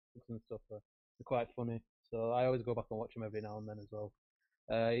jokes and stuff are quite funny. So I always go back and watch him every now and then as well.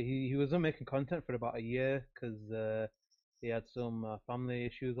 He wasn't making content for about a year because he had some family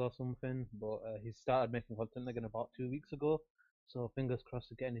issues or something. But he started making content again about 2 weeks ago. So fingers crossed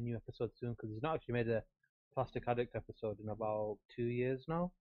for getting a new episode soon because he's not actually made a Plastic Addict episode in about 2 years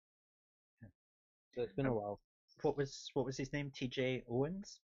now. So it's been a while. What was his name? TJ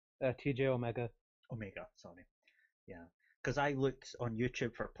Owens? TJ Omega. Omega, sorry. Yeah. Because I looked on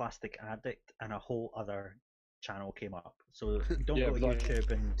YouTube for Plastic Addict and a whole other channel came up. So don't Yeah, go to like,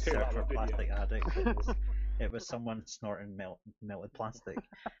 YouTube and tear search out for a video. Plastic Addict. It was someone snorting melted plastic.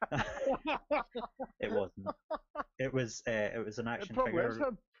 It wasn't. It was an It action probably is figure.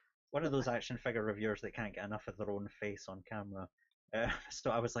 him. One of those action figure reviewers that can't get enough of their own face on camera.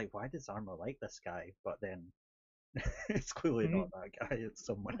 So I was like, why does Armour like this guy? But then it's clearly not that guy, it's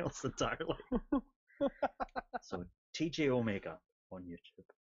someone else entirely. So TJ Omega on YouTube.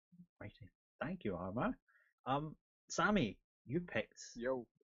 Righty. Thank you, Armour. Sammy, you picked Yo.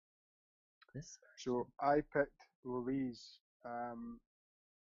 this. So I picked Louise.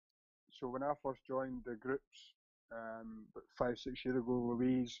 So when I first joined the groups, about 5-6 years ago,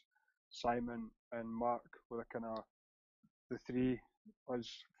 Louise, Simon, and Mark were the kind of the three,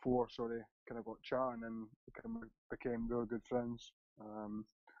 us four, sorry, kind of got chatting and kind of became really good friends.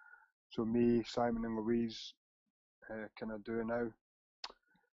 So me, Simon, and Louise kind of do now.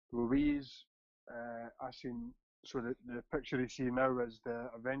 Louise, I seen. So the picture you see now is the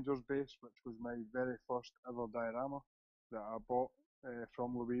Avengers base, which was my very first ever diorama that I bought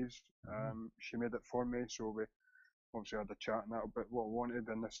from Louise. She made it for me, so we obviously had a chat and that about what I wanted,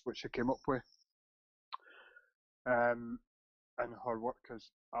 and this is what she came up with. And her work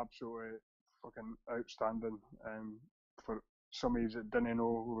is absolutely fucking outstanding. For some of you that didn't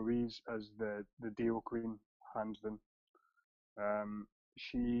know, Louise is the Dio Queen, hands down.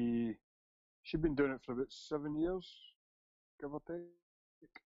 She'd been doing it for about 7 years, give or take.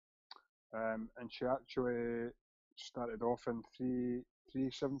 and she actually started off in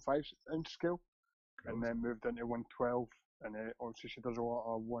 3.75" scale, and then moved into 112, and obviously she does a lot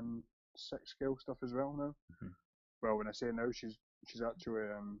of 1.6 scale stuff as well now. Mhm. Well, when I say now, she's actually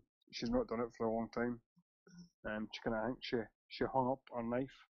she's not done it for a long time. I think she hung up her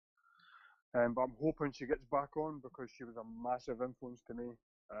knife. But I'm hoping she gets back on because she was a massive influence to me.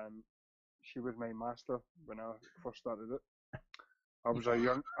 She was my master when I first started it. I was her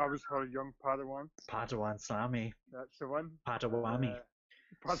young Padawan. Padawan Sammy. That's the one. Padawami.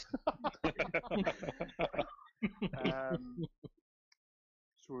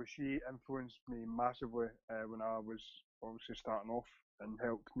 So she influenced me massively when I was obviously starting off, and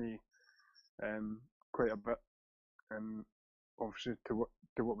helped me quite a bit. Obviously to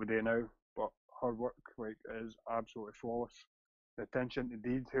what we do now, but her work is absolutely flawless. The attention to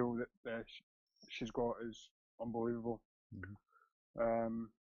detail that she's got is unbelievable. Mhm.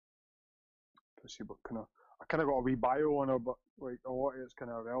 Let's see what I kind of got a wee bio on her, but a lot of it's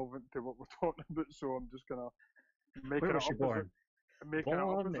kind of irrelevant to what we're talking about, so I'm just gonna make Where it was she up born?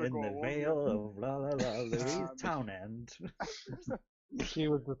 Born in the Vale of La La La Louise Townend. She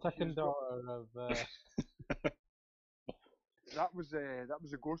was the second daughter of. That was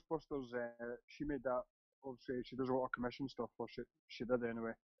the Ghostbusters. She made that. Obviously, she does a lot of commission stuff, or she did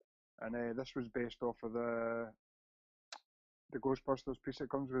anyway. And this was based off of the Ghostbusters piece that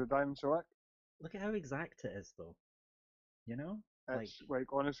comes with the Diamond Select. Look at how exact it is, though. You know, It's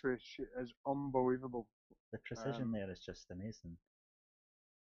honestly, she is unbelievable. the precision there is just amazing.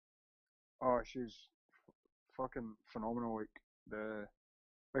 Oh, she's fucking phenomenal.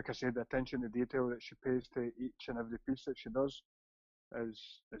 Like I said, the attention to detail that she pays to each and every piece that she does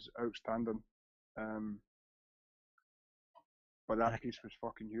is outstanding. But that piece was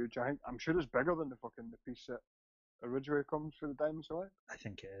fucking huge. I'm sure it's bigger than the piece that originally comes for the Diamond Select. I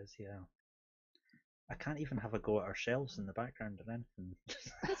think it is, yeah. I can't even have a go at her shelves in the background or anything.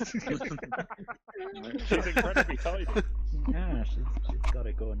 She's incredibly tidy. Yeah, she's got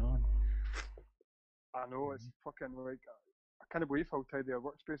it going on. I know, it's fucking I can't believe how tidy her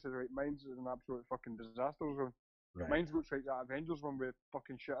workspace is. Mine's is an absolute fucking disaster zone. Right. Mine looks like that Avengers one with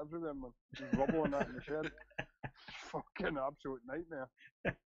fucking shit everywhere, man. There's rubble on that in the shed. Fucking absolute nightmare.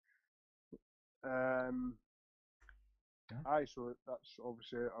 Aye, so that's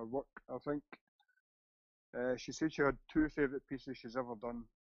obviously her work, I think. She said she had two favourite pieces she's ever done,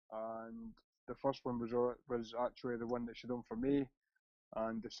 and the first one was actually the one that she done for me,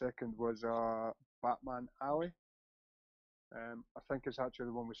 and the second was Batman Alley. I think it's actually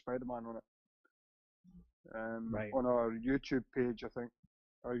the one with Spider-Man on it. Right. On our YouTube page, I think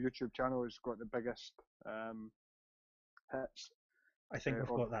our YouTube channel has got the biggest hits. I think we've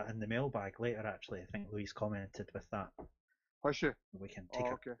got that in the mailbag later, actually. I think Louise commented with that. Has she? We can take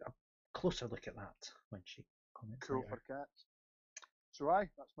a closer look at that when she comments Cool later. for cats. So aye,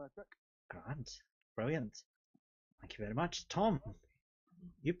 that's my pick. Grand. Brilliant. Thank you very much. Tom,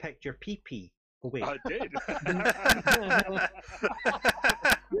 you picked your PP. Oh, wait. I did.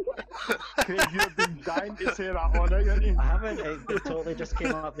 Craig, you've been dying to say that on it, haven't you? I haven't. It totally just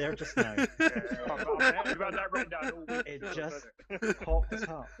came up there just now. You've had that written down all week. It just popped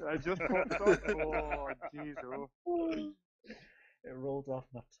up. It just popped up. Oh, jeez, oh. It rolled off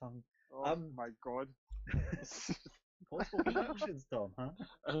my tongue. Oh my god. Possible Productions, Tom, huh?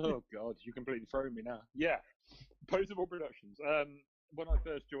 Oh god, you completely thrown me now. Yeah, Possible Productions. When I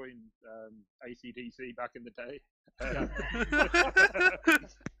first joined ACDC back in the day, I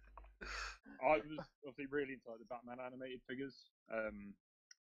was obviously really into the Batman animated figures.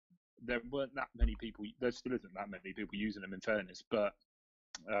 There weren't that many people. There still isn't that many people using them, in fairness. But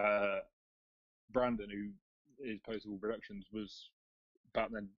Brandon, who is Possible Productions, was back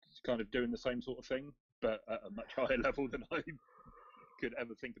then kind of doing the same sort of thing, but at a much higher level than I could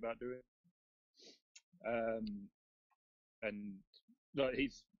ever think about doing. And like,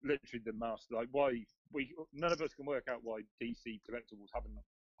 he's literally the master. Like, none of us can work out why DC Collectibles haven't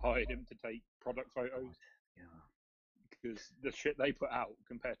hired him to take product photos. Yeah. Because the shit they put out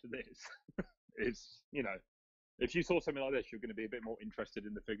compared to this is, if you saw something like this, you're going to be a bit more interested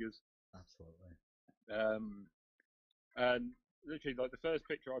in the figures. Absolutely. And literally, like, the first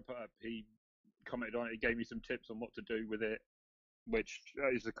picture I put up, he commented on it. He gave me some tips on what to do with it, which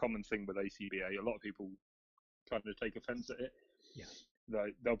is a common thing with ACBA. A lot of people kind of take offence at it. Yeah.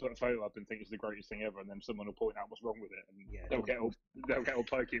 Like, they'll put a photo up and think it's the greatest thing ever, and then someone will point out what's wrong with it, and Yeah, they'll get all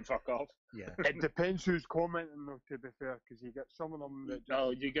pokey and fuck off. Yeah. It depends who's commenting, though, to be fair, because you get some of them that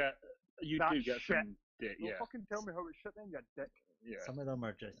just... you do get shit. some dick, Don't yeah. fucking tell me how it's shit then, you dick. Yeah. Some of them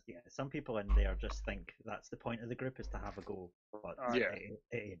are just, some people in there just think that's the point of the group is to have a go. But Yeah. it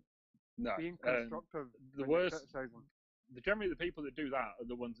ain't. No. Being constructive. The when you're worst. criticising. Generally, the people that do that are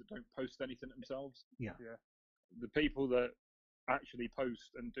the ones that don't post anything themselves. Yeah. Yeah. The people that actually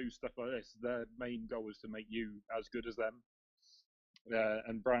post and do stuff like this, their main goal is to make you as good as them.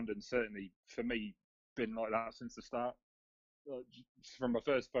 And Brandon certainly, for me, been like that since the start. From my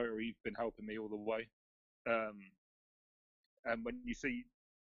first photo, he's been helping me all the way. And when you see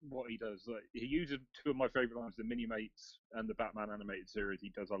what he does, like, he uses two of my favourite lines, the Mini Mates and the Batman animated series. He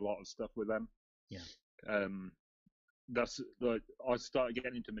does a lot of stuff with them. Yeah. That's like, I started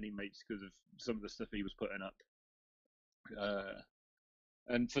getting into Mini Mates because of some of the stuff he was putting up.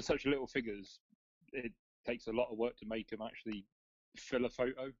 And for such little figures, it takes a lot of work to make them actually fill a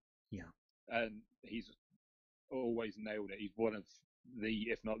photo. Yeah. And he's always nailed it. He's one of the,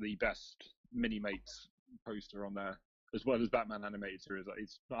 if not the best, Mini Mates poster on there, as well as Batman animated series. Like,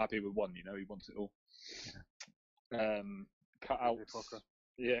 he's not happy with one, he wants it all. Yeah. Cutouts.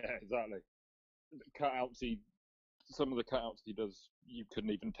 Yeah, exactly. Cutouts. Some of the cutouts he does, you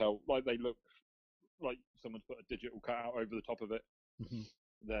couldn't even tell. Like, they look like someone's put a digital cutout over the top of it. Mm-hmm.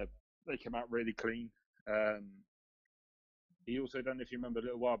 They come out really clean. He also done, if you remember, a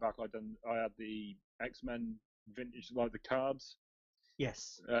little while back, I had the X-Men vintage, like the cards.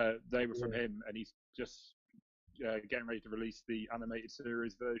 Yes. They were from him, and he's just getting ready to release the animated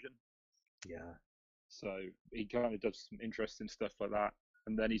series version. Yeah. So he kind of does some interesting stuff like that.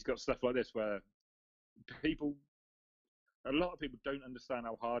 And then he's got stuff like this where a lot of people don't understand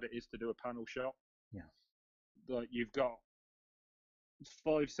how hard it is to do a panel shot. Yeah. Like, you've got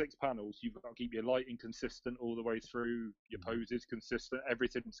 5-6 panels, you've got to keep your lighting consistent all the way through, your poses consistent,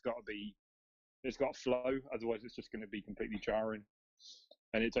 everything's got to flow, otherwise it's just going to be completely jarring.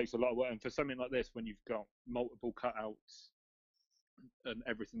 And it takes a lot of work. And for something like this, when you've got multiple cutouts and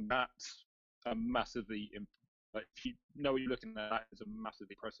everything, that's a massively, like, if you know what you're looking at, that is a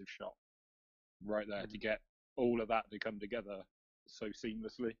massively impressive shot right there, to get all of that to come together so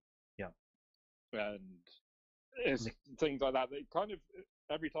seamlessly. Yeah. And it's things like that kind of,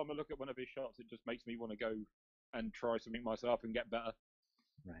 every time I look at one of his shots, it just makes me want to go and try something myself and get better.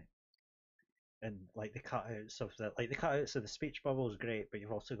 Right. And like the cutouts of the speech bubble is great, but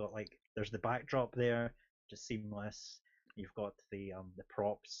you've also got, like, there's the backdrop there, just seamless. You've got the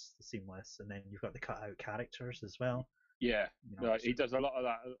props, seamless, and then you've got the cutout characters as well. Yeah, he does a lot of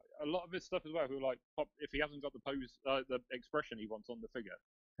that. A lot of his stuff as well. Who, like, pop, if he hasn't got the pose, the expression he wants on the figure,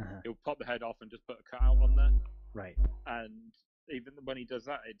 he'll pop the head off and just put a cutout on there. Right. And even when he does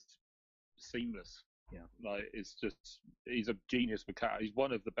that, it's seamless. Yeah. Like, it's just, he's a genius with cutout. He's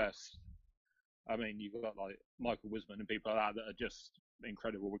one of the best. I mean, you've got like Michael Wisman and people like that are just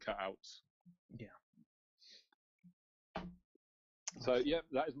incredible with cutouts. Yeah. So yeah,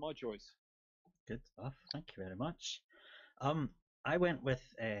 that is my choice. Good stuff. Thank you very much. I went with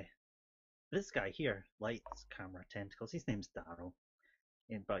this guy here, Lights, Camera, Tentacles. His name's Daryl,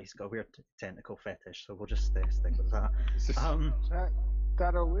 but he's got a weird tentacle fetish, so we'll just stick with that.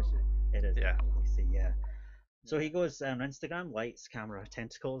 Daryl Lucy. It is. Yeah. Yeah. So he goes on Instagram, Lights, Camera,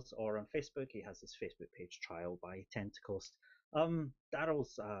 Tentacles, or on Facebook, he has his Facebook page, Trial by Tentacles.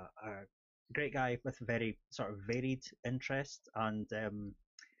 Daryl's a great guy with very sort of varied interests, and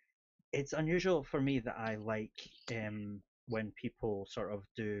it's unusual for me that I like when people sort of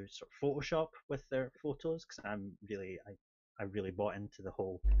do sort of Photoshop with their photos, because I really bought into the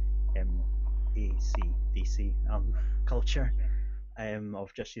whole DC culture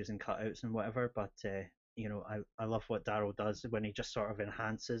of just using cutouts and whatever, but I love what Daryl does when he just sort of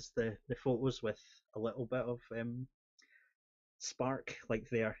enhances the photos with a little bit of spark, like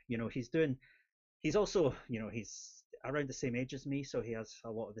there. He's also, he's around the same age as me, so he has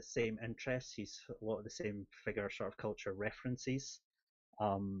a lot of the same interests. He's a lot of the same figure sort of culture references.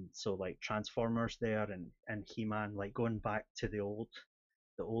 So like Transformers there, and He-Man, like going back to the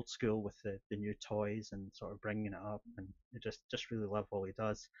old school with the new toys and sort of bringing it up, and I just really love all he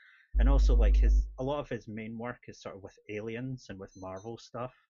does. And also, like, a lot of his main work is sort of with aliens and with Marvel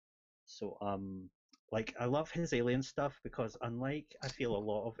stuff. So like, I love his alien stuff because, unlike, I feel, a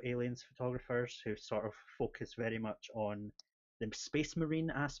lot of aliens photographers who sort of focus very much on the space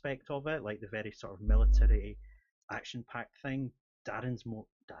marine aspect of it, like the very sort of military action-packed thing,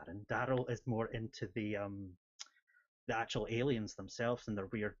 Daryl is more into the actual aliens themselves and their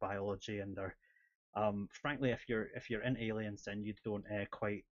weird biology and their frankly, if you're in aliens and you don't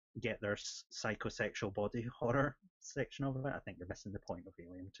quite get their psychosexual body horror section of it, I think you're missing the point of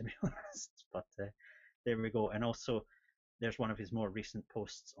Alien, to be honest. But there we go. And also, there's one of his more recent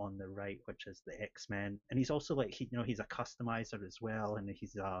posts on the right, which is the X-Men, and he's also, like, he's a customizer as well, and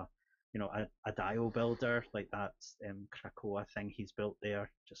he's a dial builder like that Krakoa thing he's built there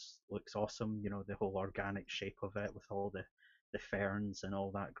just looks awesome. The whole organic shape of it with all the ferns and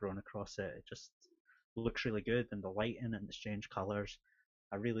all that growing across it. It just looks really good, and the lighting and the strange colours.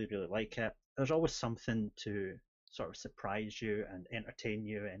 I really, really like it. There's always something to sort of surprise you and entertain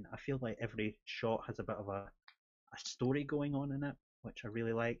you, and I feel like every shot has a bit of a story going on in it, which I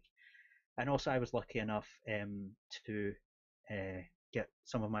really like. And also, I was lucky enough to get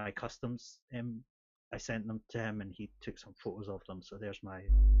some of my customs. I sent them to him, and he took some photos of them. So there's my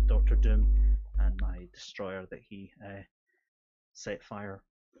Doctor Doom and my destroyer that he set fire.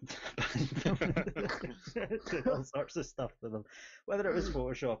 All sorts of stuff to them. Whether it was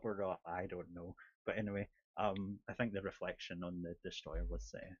Photoshop or not, I don't know. But anyway, I think the reflection on the destroyer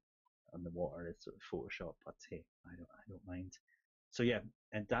was on the water is sort of Photoshop. But hey, I don't mind. So yeah,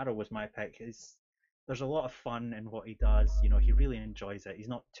 and Darrow was my pick. There's a lot of fun in what he does. He really enjoys it. He's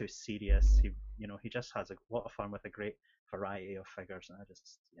not too serious. He just has a lot of fun with a great variety of figures, and I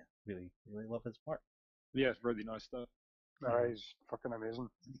just really really love his work. Yeah, it's really nice stuff. He's fucking amazing.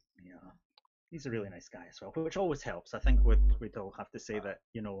 Yeah, he's a really nice guy as well, which always helps. I think we'd all have to say that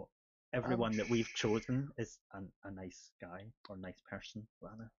everyone that we've chosen is a nice guy or nice person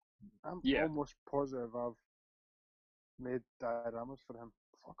rather. I'm almost positive I've made dioramas for him.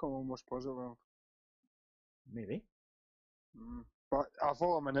 I'm almost positive. Maybe. But I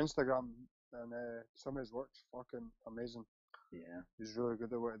follow him on Instagram, and some of his work's fucking amazing. Yeah. He's really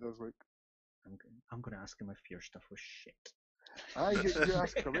good at what he does. Like, I'm going to ask him if your stuff was shit. You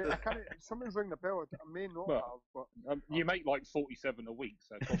ask away. Someone's ringing the bell. I may not have, but you make like 47 a week,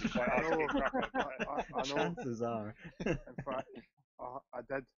 so probably quite I know. Chances are. In fact, I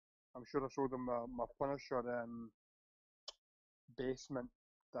did. I'm sure I showed him my Punisher basement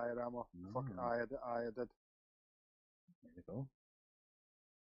diorama. Fuck, I did. There we go.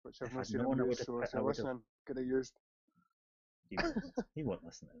 Which I've not seen him use, so if you're listening, get it used. He won't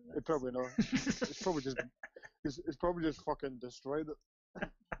listen to this. He probably not. It's probably just fucking destroyed it.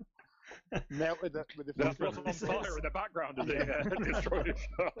 Melted it with the That's what's on fire in the background, is it? Destroyed it.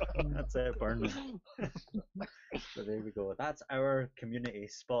 That's it, burning. So there we go. That's our community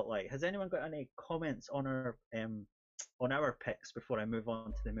spotlight. Has anyone got any comments on our picks before I move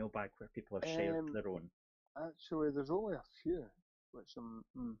on to the mailbag where people have shared their own? Actually, there's only a few. Which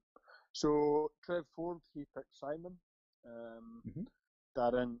So Trev Ford, he picked Simon.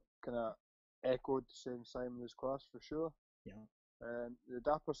 Darren kind of echoed saying Simon is class for sure. Yeah. The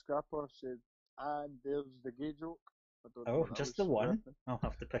Dapper Scrapper said, and there's the gay joke. I don't know Oh, just the one? I'll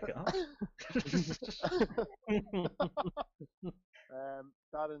have to pick it up.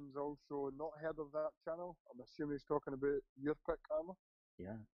 Darren's also not heard of that channel. I'm assuming he's talking about your pick, Armour.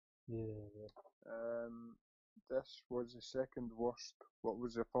 Yeah. This was the second worst. What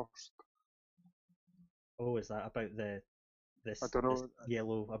was the first? Oh, is that about this I don't know. This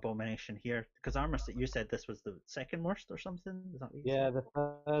yellow abomination here? Because Armour, you said this was the second worst or something? Is that what you said? the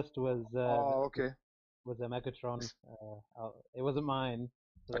first was okay. Was a Megatron. It wasn't mine.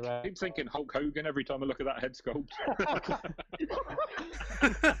 I keep thinking Hulk Hogan every time I look at that head sculpt.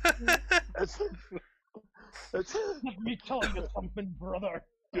 It's Let me tell you something, brother.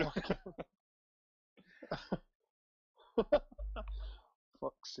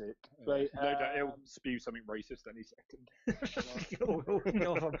 Fuck's sake. Right, no doubt he'll spew something racist any second.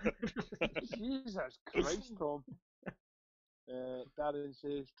 Jesus Christ, Tom. Darren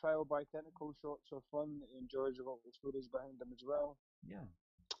says trial by technical shots are fun. He enjoys a lot of the stories behind them as well. Yeah.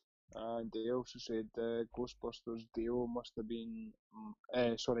 And they also said Ghostbusters Dio must have been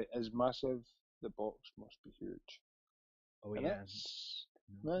is massive. The box must be huge. Oh and yeah.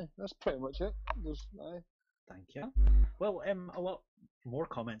 That's pretty much it. Thank you. Well, a lot more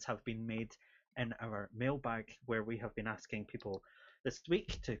comments have been made in our mailbag where we have been asking people this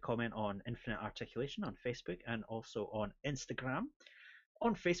week to comment on Infinite Articulation on Facebook and also on Instagram.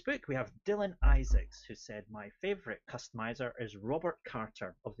 On Facebook, we have Dylan Isaacs, who said, my favourite customizer is Robert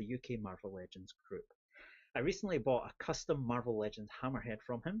Carter of the UK Marvel Legends group. I recently bought a custom Marvel Legends Hammerhead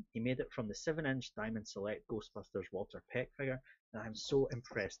from him. He made it from the 7-inch Diamond Select Ghostbusters Walter Peck figure, and I'm so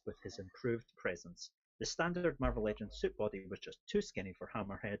impressed with his improved presence. The standard Marvel Legends suit body was just too skinny for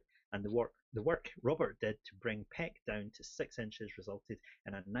Hammerhead, and the work Robert did to bring Peck down to 6 inches resulted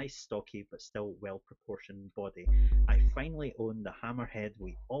in a nice stocky but still well-proportioned body. I finally own the Hammerhead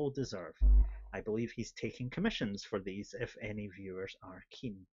we all deserve. I believe he's taking commissions for these if any viewers are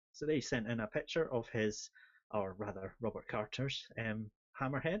keen. So they sent in a picture of Robert Carter's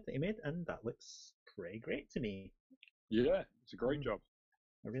Hammerhead that he made, and that looks pretty great to me. Yeah, it's a great job.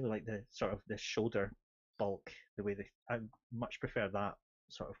 I really like the sort of the shoulder bulk, the way I much prefer that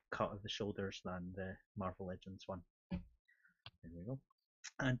sort of cut of the shoulders than the Marvel Legends one. There we go.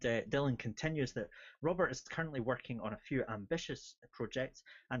 And Dylan continues that Robert is currently working on a few ambitious projects,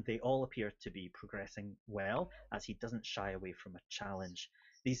 and they all appear to be progressing well, as he doesn't shy away from a challenge.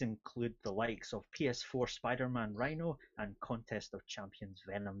 These include the likes of PS4 Spider-Man Rhino and Contest of Champions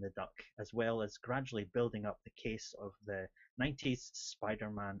Venom the Duck, as well as gradually building up the case of the 90s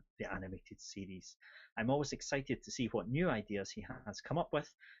Spider-Man the Animated Series. I'm always excited to see what new ideas he has come up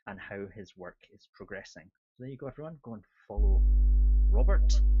with and how his work is progressing. So there you go, everyone. Go and follow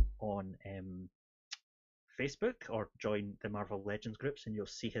Robert on Facebook or join the Marvel Legends groups, and you'll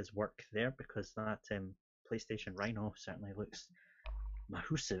see his work there, because that PlayStation Rhino certainly looks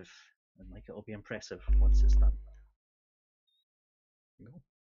massive and like it'll be impressive once it's done.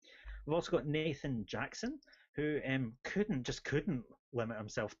 We've also got Nathan Jackson, who couldn't limit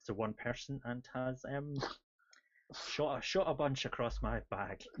himself to one person and has shot a bunch across my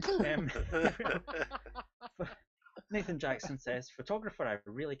bag. Nathan Jackson says, photographer, I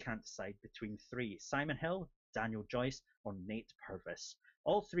really can't decide between three: Simon Hill, Daniel Joyce, or Nate Purvis.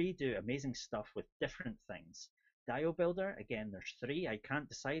 All three do amazing stuff with different things. Dio Builder, again, there's three I can't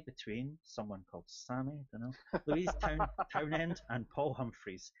decide between: someone called Sammy, don't know, Louise Townend, and Paul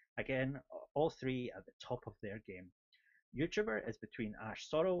Humphreys. Again, all three at the top of their game. YouTuber is between Ash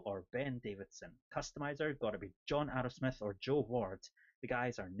Sorrow or Ben Davidson. Customizer, gotta be John Arrowsmith or Joe Ward. The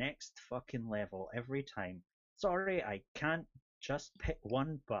guys are next fucking level every time. Sorry, I can't just pick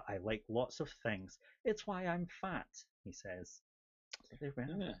one, but I like lots of things. It's why I'm fat, he says. So there we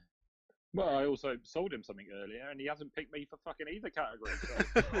are. Yeah. Well, I also sold him something earlier, and he hasn't picked me for fucking either category.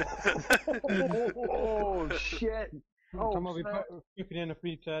 So. Oh shit! Oh, Tom will be snap. putting in a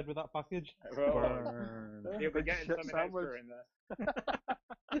free turd with that package. Well, he'll be getting Shit something sandwich. extra in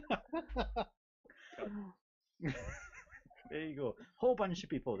there. There you go. Whole bunch of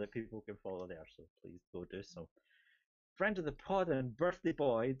people that people can follow there, so please go do so. Friend of the pod and birthday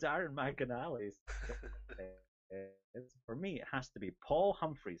boy, Darren McAnally. For me, it has to be Paul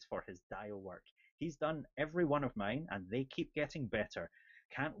Humphreys for his Dio work. He's done every one of mine, and they keep getting better.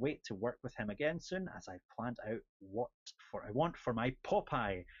 Can't wait to work with him again soon, as I've planned out what I want for my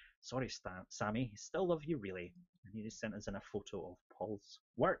Popeye. Sorry, Sammy, still love you really. And he just sent us in a photo of Paul's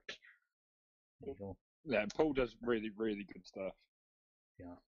work. There you go. Yeah, Paul does really, really good stuff.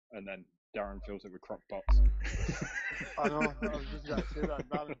 Yeah. And then Darren fills it with crock pots. I know. I was just going to say that.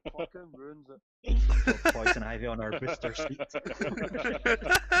 Darren fucking ruins it. Poison ivy on our booster seat.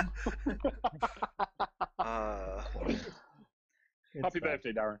 Happy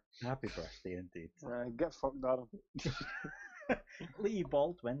birthday, Darren. Happy birthday indeed. Get fucked, Darren. Lee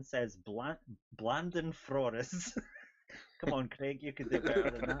Baldwin says Blandon Flores. Come on, Craig, you could do better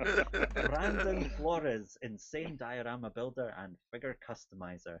than that. Brandon Flores, insane diorama builder and figure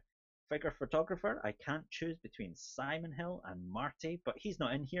customizer. Figure photographer, I can't choose between Simon Hill and Marty, but he's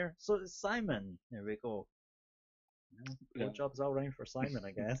not in here, so it's Simon. There we go. Well, Yeah. jobs all round for Simon,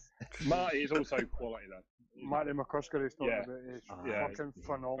 I guess. Marty is also quality, though. Marty McCusker is talking Yeah. about. He's Yeah. fucking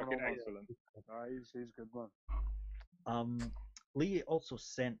phenomenal. Fucking man. excellent. He's good, man. Lee also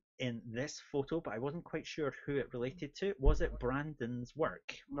sent in this photo, but I wasn't quite sure who it related to. Was it Brandon's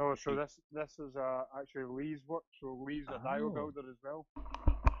work? No, so this is actually Lee's work. So Lee's a Dio Oh. builder as well.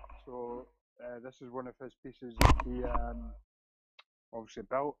 So this is one of his pieces that he obviously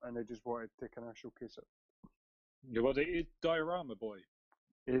built, and they just wanted to kind of showcase it. Yeah, well, it is Diorama Boy.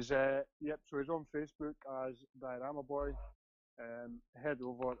 He's so he's on Facebook as Diorama Boy. Head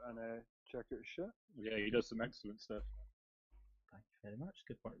over and check out his shit. Yeah, he does some excellent stuff. Thank you very much.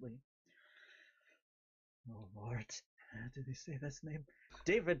 Good work, Lee. Oh, Lord. How do they say this name?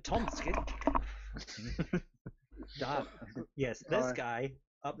 David Tomsky. Yes, this Aye. guy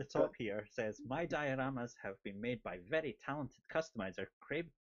up the top here says, my dioramas have been made by very talented customizer Craig,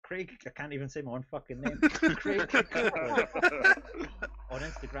 I can't even say my own fucking name. Craig Copeland. On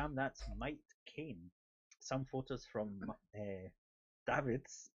Instagram, that's Mike Kane. Some photos from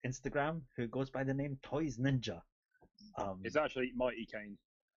David's Instagram, who goes by the name Toys Ninja. It's actually Mighty Kane.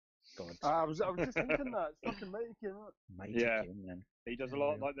 God. I was just thinking that. It's fucking Mighty Kane, isn't it? Mighty Yeah. Kane, then. He does a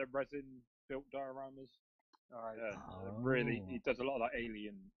lot like the resin built dioramas. Aye. Really, Oh. he does a lot of like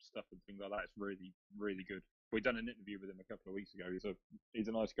alien stuff and things like that. It's really, really good. We done an interview with him a couple of weeks ago. He's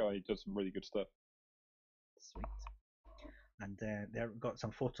a nice guy. He does some really good stuff. Sweet. And there got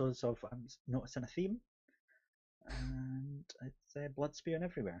some photos of noticing a theme, and it's blood spewing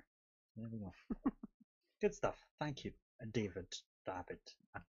everywhere. There we go. Good stuff. Thank you, David.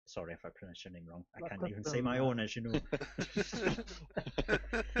 I'm sorry if I pronounced your name wrong. I can't even say my own, as you know.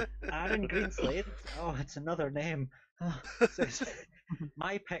 Aaron Greenslade. Oh, it's another name. Oh, says,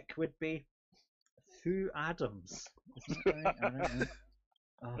 My pick would be Sue Adams. Isn't that right?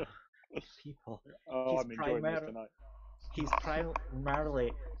 I don't know. Oh, people. Oh, He's I'm enjoying this primar- tonight. He's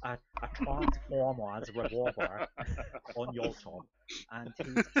primarily a Transformers revolver on YouTube, and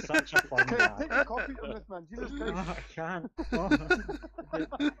he's such a fun Okay, guy. take a copy from this man. Jesus Christ. Oh, I can't.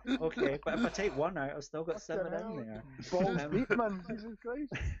 Oh. Okay, but if I take one out, I've still got Fucking 7 hell. in there. Balls deep, man. Jesus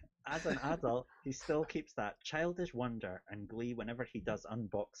Christ. As an adult, he still keeps that childish wonder and glee whenever he does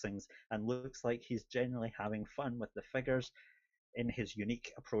unboxings and looks like he's genuinely having fun with the figures in his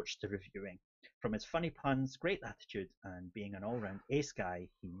unique approach to reviewing. From his funny puns, great attitude, and being an all-round ace guy,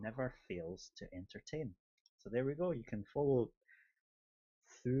 he never fails to entertain. So there we go. You can follow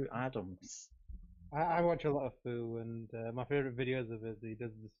Sue Adams. I watch a lot of Foo, and my favorite videos of his, he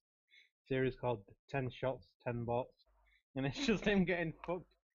does this series called 10 Shots, 10 Bots, and it's just him getting fucked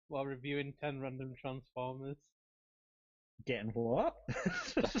while reviewing 10 random Transformers. Getting what?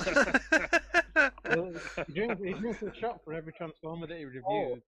 Well, he drinks a shot for every Transformer that he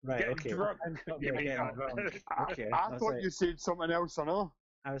reviews. Right, Getting okay. drunk. Yeah, getting Yeah. drunk. Okay. I was thought like- you said something else, I know.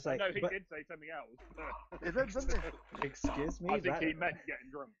 I was like, No, he but- did say something else. He did, didn't he? excuse me? I think that- he meant getting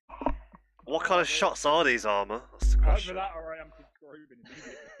drunk. What kind of shots are these, Armour? That's the Either question. that or I am subscribing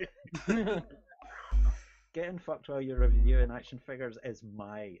immediately. Getting fucked while you're reviewing action figures is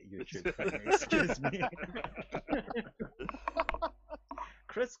my YouTube thing. Excuse me.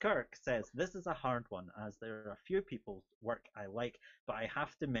 Chris Kirk says, this is a hard one as there are a few people's work I like, but I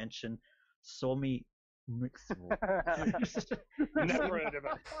have to mention Somi Mixmo. Never heard of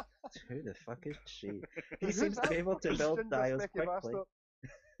it. Who the fuck is she? He seems to be able to build Ginger dials specky quickly.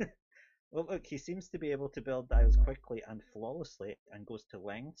 bastard. Well, look, he seems to be able to build dials quickly and flawlessly and goes to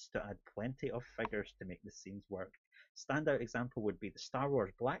lengths to add plenty of figures to make the scenes work. Standout example would be the Star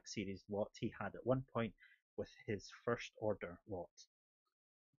Wars Black Series lot he had at one point with his First Order lot.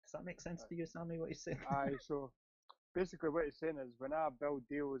 Does that make sense to you, Sammy, what he's saying? Aye, so basically what he's saying is when I build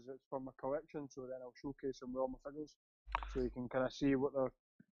deals, it's for my collection, so then I'll showcase them with all my figures, so you can kind of see what they're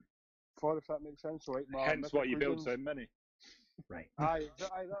for, if that makes sense. So like my Hence why you build Mythic so Legions- many. Right. Aye,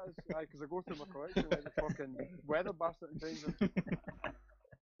 that is, because I go through my collection like a fucking weather bastard and change them.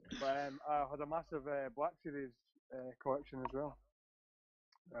 But I had a massive Black Series collection as well.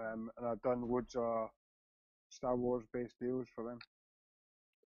 And I've done loads of Star Wars based deals for them.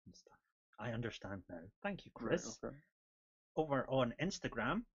 And stuff. I understand now. Thank you, Chris. Right, okay. Over on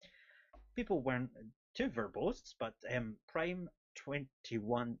Instagram, people weren't too verbose, but Prime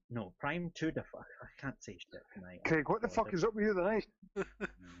 21, no, Prime 2 the fuck. I can't say shit tonight. Craig, what the fuck is up with you tonight? No,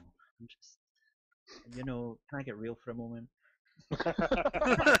 I'm just, can I get real for a moment?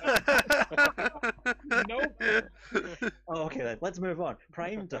 Nope. Oh, okay, then let's move on.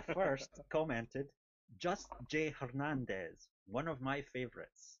 Prime the first commented, Just J Hernandez, one of my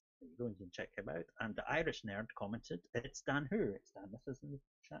favourites. Go and check him out. And the Irish nerd commented, it's Dan Who. It's Dan. This is in the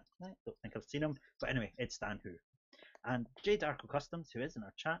chat tonight. Don't think I've seen him. But anyway, it's Dan Who. And J Darko Customs, who is in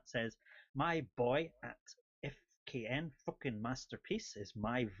our chat, says, my boy at FKN fucking masterpiece is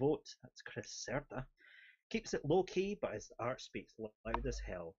my vote. That's Chris Serda. Keeps it low key, but his art speaks loud as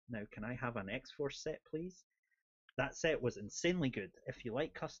hell. Now, can I have an X-Force set, please? That set was insanely good. If you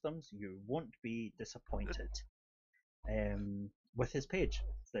like customs, you won't be disappointed. With his page.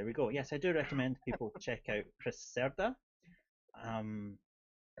 So there we go. Yes, I do recommend people check out Chris Serda on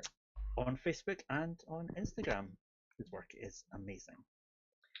Facebook and on Instagram. His work is amazing.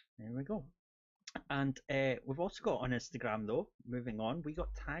 There we go. And we've also got on Instagram, though, moving on, we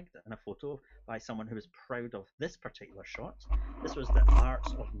got tagged in a photo by someone who was proud of this particular shot. This was the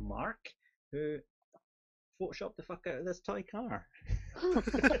Arts of Mark, who photoshopped the fuck out of this toy car.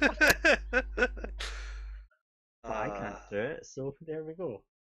 But I can't do it, so there we go.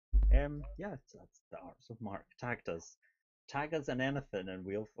 Yeah, that's the Arts of Mark. Tagged us. Tag us in anything and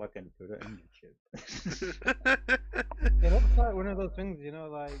we'll fucking put it on YouTube. It looks like one of those things,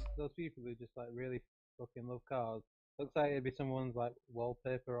 like those people who just like really fucking love cars. Looks like it'd be someone's like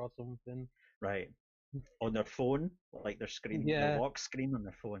wallpaper or something. Right. On their phone, like their screen, Yeah. their lock screen on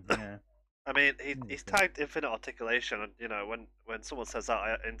their phone, yeah. I mean, he's tagged Infinite Articulation, and when someone says that,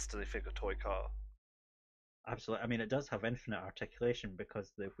 I instantly think of toy car. Absolutely. I mean, it does have infinite articulation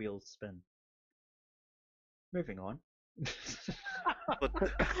because the wheels spin. Moving on.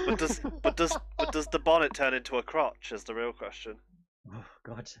 But does the bonnet turn into a crotch? Is the real question. Oh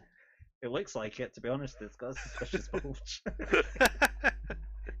God, it looks like it. To be honest, it's got a suspicious bulge.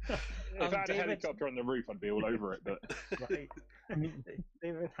 If I had a helicopter on the roof, I'd be all over it. But Right.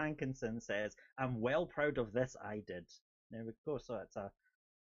 David Hankinson says, "I'm well proud of this. I did." There we go. So it's a,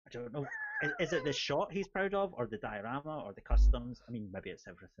 I don't know Is it the shot he's proud of, or the diorama, or the customs? I mean, maybe it's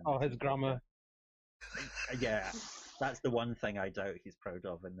everything. Oh, his grammar. Yeah, that's the one thing I doubt he's proud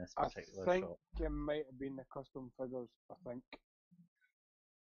of in this I particular think shot. it might have been the custom figures. I think.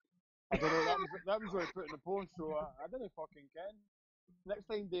 I don't know. That was what I put in the post, so I didn't fucking ken. Next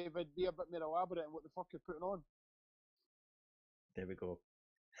time, David, be a bit more elaborate on what the fuck you're putting on. There we go.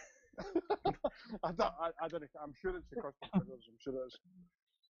 I don't. I'm sure it's the custom figures. I'm sure it is.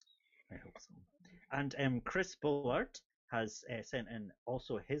 I hope so. And Chris Bullard has sent in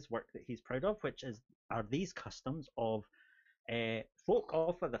also his work that he's proud of, which are these customs of folk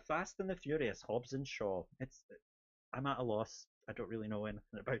off of the Fast and the Furious, Hobbs and Shaw. I'm at a loss. I don't really know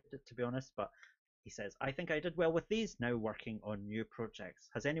anything about it, to be honest, but he says, I think I did well with these, now working on new projects.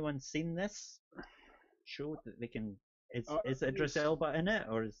 Has anyone seen this show that they can... Is Idris Elba in it,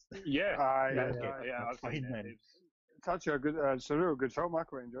 or is... Yeah, Yeah, I've seen it. It's actually it's a real good film. I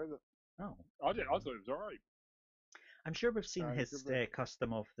quite enjoyed it. Oh. I thought it was alright. I'm sure we've seen his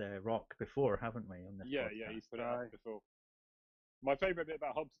custom of the Rock before, haven't we? On this podcast? He's put it out before. My favourite bit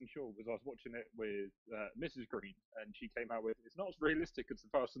about Hobbs and Shaw was I was watching it with Mrs. Green, and she came out with, it's not as realistic as The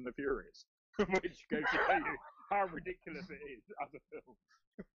Fast and the Furious, which goes to tell you how ridiculous it is as a film.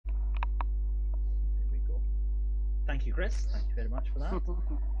 There we go. Thank you, Chris. Thank you very much for that.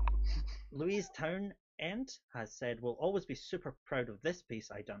 Louise Townend has said, we'll always be super proud of this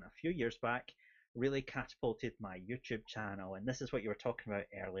piece I done a few years back. Really catapulted my YouTube channel. And this is what you were talking about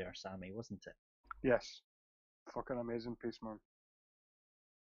earlier, Sammy, wasn't it? Yes. Fucking amazing piece, man.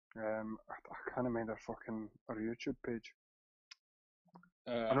 I can't remember her YouTube page.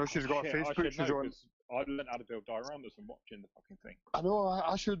 I know she's got a Facebook. She's on. I learned how to build dioramas from watching the fucking thing. I know.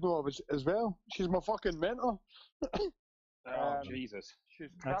 I should know as well. She's my fucking mentor. Jesus. She's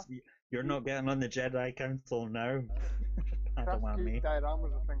You're not getting on the Jedi Council now. crafty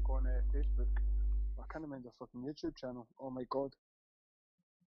dioramas, I think, on Facebook. I can't remember her fucking YouTube channel. Oh my god.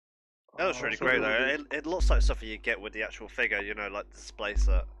 That looks really great though. It looks like stuff you get with the actual figure, you know, like the display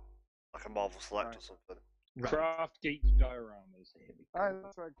set, like a Marvel Select or something. Right. Craft Geek Dioramas. Aye,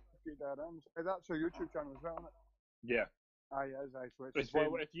 that's right. Crafty dioramas. That's her YouTube channel as well, isn't it? Yeah. Aye, it is. Aye, so it's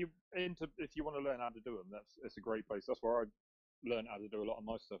if you want to learn how to do them, it's a great place. That's where I learned how to do a lot of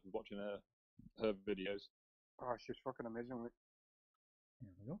my stuff, watching her videos. Oh, she's fucking amazing. There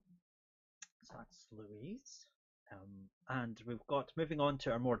we go. So that's Louise. And we've got, moving on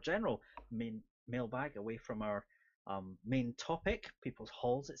to our more general mailbag away from our main topic, people's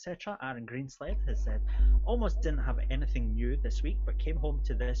hauls, etc. Aaron Greensled has said, almost didn't have anything new this week, but came home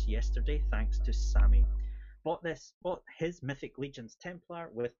to this yesterday thanks to Sammy. Bought his Mythic Legions Templar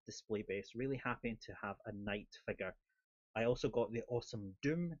with display base. Really happy to have a knight figure. I also got the awesome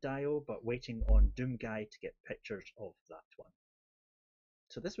Doom Dio, but waiting on Doom Guy to get pictures of that one.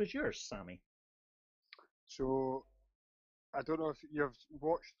 So this was yours, Sammy. So, I don't know if you've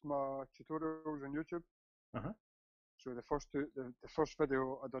watched my tutorials on YouTube. Uh-huh. So the first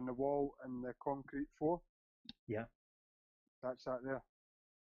video I done the wall and the concrete floor. Yeah. That's that there.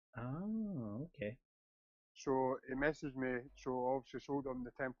 Oh, okay. So he messaged me, so obviously sold him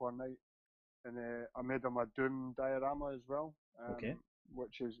the Templar Knight, and I made him a Doom diorama as well. Okay.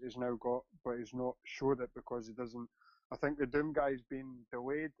 Which he's now got, but he's not showed it because he doesn't. I think the Doom guy's been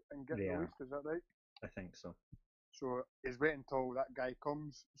delayed and getting released. Is that right? I think so. So he's waiting until that guy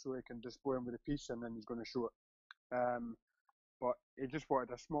comes so he can display him with a piece, and then he's going to show it. But he just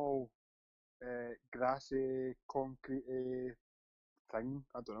wanted a small, grassy, concrete thing,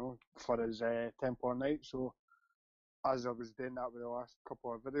 I don't know, for his Templar Knight. So as I was doing that with the last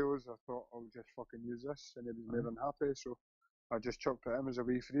couple of videos, I thought I'll just fucking use this, and he was more than happy. So I just chucked it in as a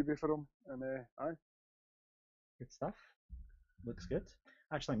wee freebie for him, and aye. Good stuff. Looks good.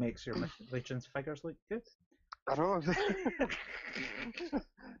 Actually makes your Legends figures look good. I know.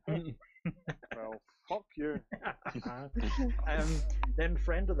 Well, fuck you. Then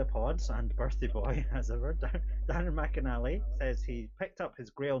friend of the pods and birthday boy, as ever, Darren McAnally says he picked up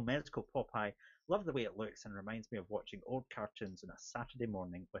his Grail Mezco Popeye. Love the way it looks and reminds me of watching old cartoons on a Saturday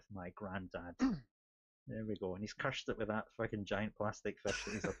morning with my granddad. There we go. And he's cursed it with that fucking giant plastic fish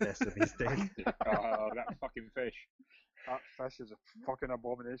that he's obsessed with these days. Oh, that fucking fish. That fish is a fucking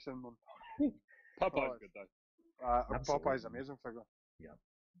abomination, man. Popeye's good though. Popeye's amazing figure. Yeah,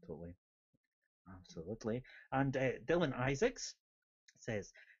 totally. Absolutely. And Dylan Isaacs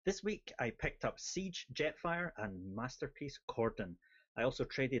says, this week I picked up Siege Jetfire and Masterpiece Cordon. I also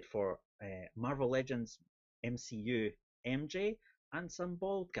traded for Marvel Legends MCU MJ and some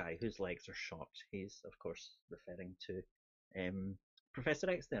bald guy whose legs are short. He's, of course, referring to Professor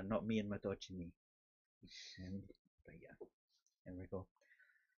X there, not me and my dodgy knee. But yeah, there we go.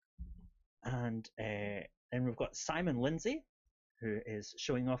 And then we've got Simon Lindsay, who is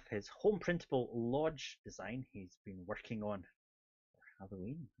showing off his home printable lodge design he's been working on for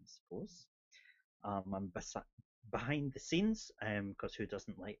Halloween, I suppose. I'm behind the scenes, because who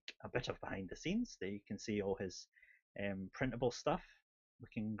doesn't like a bit of behind the scenes? There you can see all his printable stuff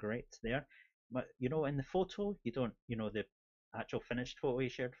looking great there. But in the photo, you don't, the actual finished photo he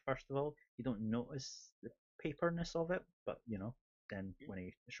shared first of all, you don't notice the paperness of it, but then when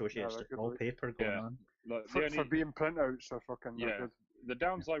he shows you it's just all paper going on. Like, for being printouts, are fucking good. The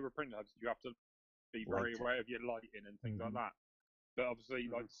downside with printouts is you have to be very aware of your lighting and things like that. But obviously,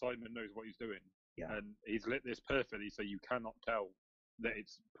 like Simon knows what he's doing, and he's lit this perfectly, so you cannot tell that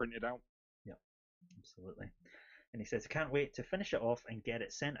it's printed out. Yeah, absolutely. And he says, I can't wait to finish it off and get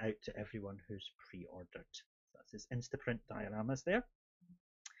it sent out to everyone who's pre-ordered. So that's his Instaprint dioramas there.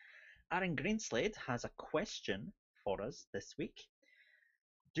 Aaron Greenslade has a question for us this week.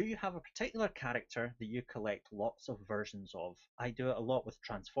 Do you have a particular character that you collect lots of versions of? I do it a lot with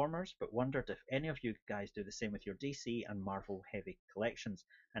Transformers, but wondered if any of you guys do the same with your DC and Marvel heavy collections.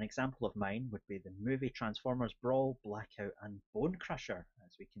 An example of mine would be the movie Transformers Brawl, Blackout, and Bone Crusher,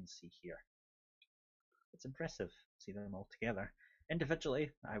 as we can see here. It's impressive to see them all together.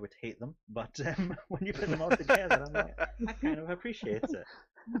 Individually, I would hate them, but when you put them all together, I'm like, I kind of appreciate it. It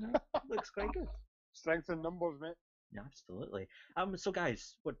looks quite good. Strength in numbers, mate. Yeah, absolutely. So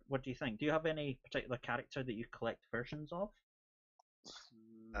guys, what do you think? Do you have any particular character that you collect versions of?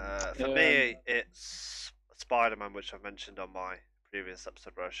 For me, it's Spider-Man, which I've mentioned on my previous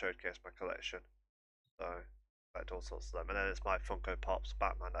episode where I showcased my collection. So I collect all sorts of them, and then it's my Funko Pops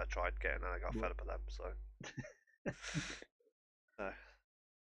Batman that I tried getting, and I got fed up with them. So,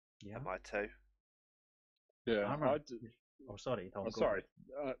 yeah, my two. Yeah, oh, sorry. Sorry.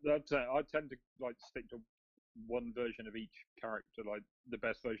 I tend to stick to one version of each character, like the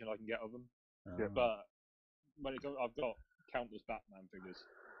best version I can get of them. Yeah, but when I've got countless Batman figures.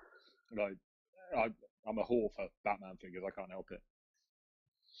 Like I'm a whore for Batman figures. I can't help it.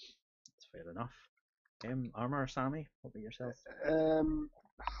 That's fair enough. Armour, Sammy, what about yourself?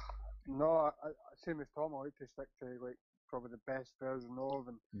 No, same as Tom. I like to stick to probably the best version of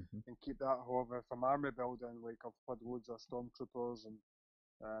and keep that. However, if I'm army building, I've had loads of stormtroopers and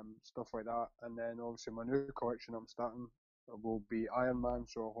stuff like that. And then obviously my new collection I'm starting will be Iron Man,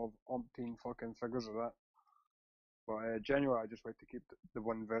 so I'll have umpteen fucking figures of that. But generally, I just like to keep the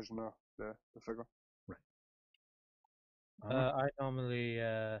one version of the figure. Right. I normally,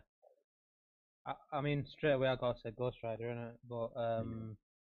 I mean, straight away I gotta say Ghost Rider, innit? But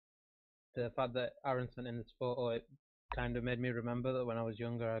the fact that Aaron sent in this photo, it kind of made me remember that when I was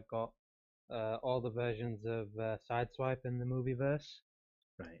younger, I got all the versions of Sideswipe in the movie verse.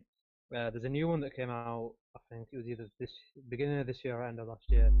 Right. There's a new one that came out. I think it was either this beginning of this year or end of last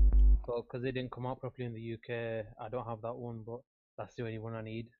year. But because it didn't come out properly in the UK, I don't have that one. But that's the only one I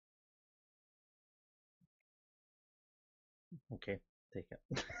need. Okay, take it.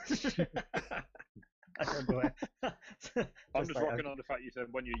 I don't know. I'm just rocking on the fact you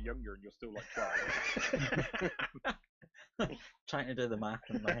said when you're younger and you're still like 12. Trying to do the math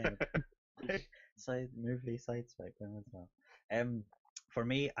in my head. Movie Sideswipe. When was that? For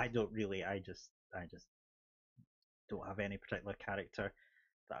me, I don't really. I just don't have any particular character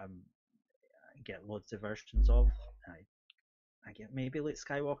that I get loads of versions of. I get maybe Luke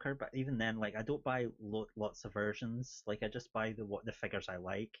Skywalker, but even then, I don't buy lots of versions. I just buy the figures I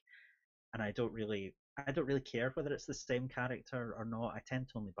like, and I don't really care whether it's the same character or not. I tend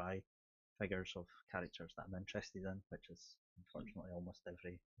to only buy figures of characters that I'm interested in, which is unfortunately almost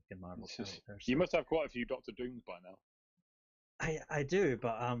every Marvel character. You must have quite a few Doctor Dooms by now. I do,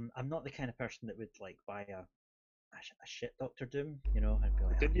 but I'm not the kind of person that would buy a shit Doctor Doom. I'd be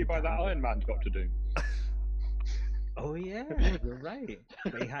like, didn't you buy that Iron Man Doctor Doom? Oh yeah, you're right.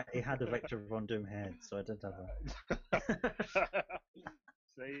 But he had a Victor Von Doom head, so I did have a.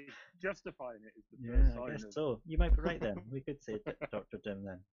 See, justifying it is the first sign. I guess so. You might be right then. We could say Doctor Doom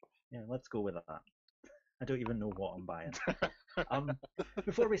then. Yeah, let's go with that. I don't even know what I'm buying.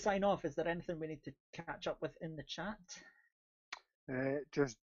 Before we sign off, is there anything we need to catch up with in the chat?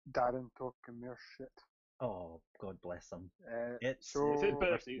 Just Darren talking mere shit. Oh, God bless him. It's his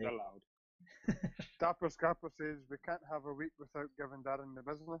birthday, he's allowed. Dapper Scapper says we can't have a week without giving Darren the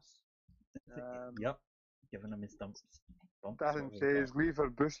business. Yep, giving him his bumps. Darren says leave her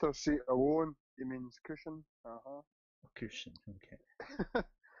booster seat alone. He means cushion. Cushion, okay.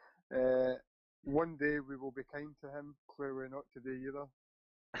 One day we will be kind to him. Clearly not today either.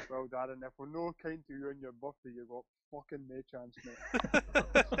 Well, Darren, if we're not kind to you on your birthday, you got fucking no chance, mate.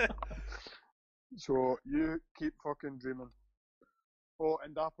 So you keep fucking dreaming. Oh,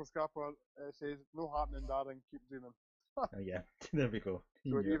 and Dapper Scrapper says, no happening, darling, keep dreaming. Oh yeah, there we go. He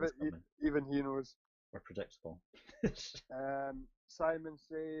So knew it was coming. even he knows. We're predictable. Simon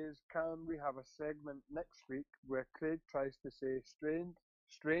says, can we have a segment next week where Craig tries to say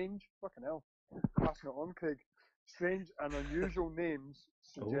strange, fucking hell, passing it on, Craig, strange and unusual names,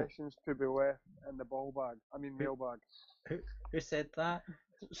 suggestions to be left in the mailbag. Who said that?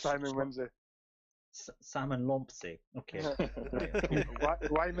 Simon Windsor. Salmon Lompsy. Okay.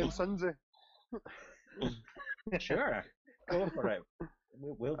 Wyman Sundsy. Sure. Go for it.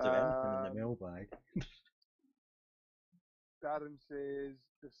 We'll do anything in the mailbag. Darren says,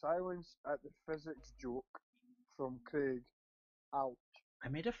 the silence at the physics joke from Craig. Ouch. I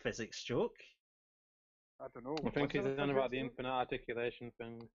made a physics joke. I don't know. I think Was he's it a on about the physics joke? infinite articulation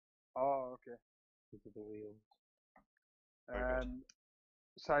thing Oh, okay. because of the wheels.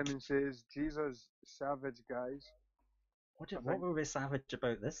 Simon says, Jesus, savage guys. What were we savage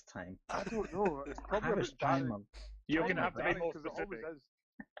about this time? I don't know. It's probably I was about trying Darren. You're going to have to be more Because it always specific. is.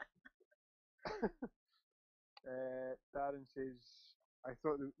 Darren says,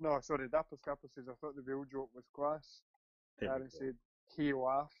 Dapper Scapper says, I thought the real joke was class. There we Darren go. said, he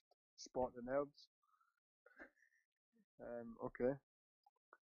laughed. Spot the nerds. Okay.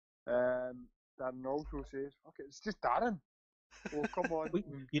 Darren also says, okay, it's just Darren. Oh, come on.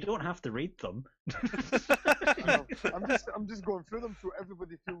 You don't have to read them. I'm just going through them so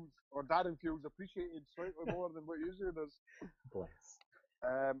everybody feels, or Darren feels appreciated slightly more than what he usually does. Bless.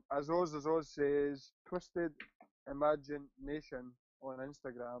 As Oz says, Twisted Imagination on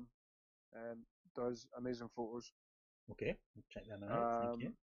Instagram does amazing photos. Okay, I'll check them out. Thank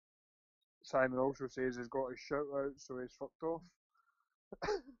you. Simon also says he's got his shout out, so he's fucked off.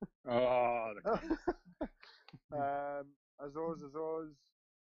 Oh, As Oz,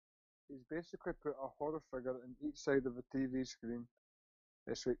 he's basically put a horror figure in each side of a TV screen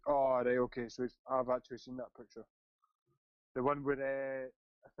this week. Oh, right, okay, so I've actually seen that picture. The one where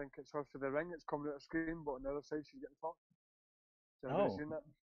I think it's her for the ring, it's coming out of screen, but on the other side she's getting fucked. Has anybody seen that?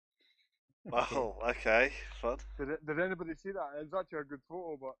 Oh, okay, fun. Did anybody see that? It's actually a good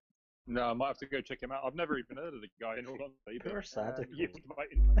photo, but no, I might have to go check him out. I've never even heard of the guy in all honesty. Poor sad. You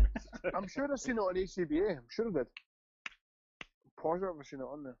might interest. I'm sure I've seen it on ACBA. I'm sure I did. I'm positive I've seen it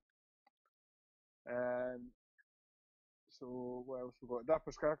on there. So what else we got?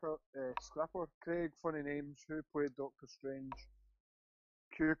 Dapper Scrapper, Craig, funny names. Who played Doctor Strange?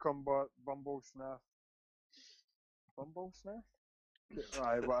 Cucumber, Bumble Snaff.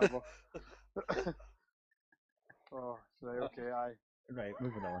 Aye, whatever. Oh, right, okay, aye. Right,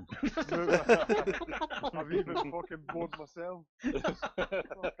 moving on. I've even fucking bored myself.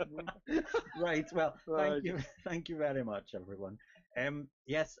 Right, well, thank you very much, everyone.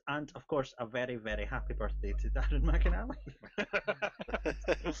 Yes, and of course, a very, very happy birthday to Darren McAnally.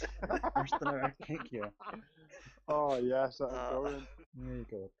 First in our cake, yeah. Oh yes, that was brilliant. There you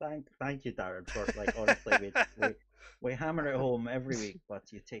go. Thank you, Darren, for honestly, we hammer it home every week,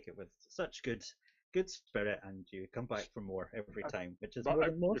 but you take it with such good spirit, and you come back for more every time, which is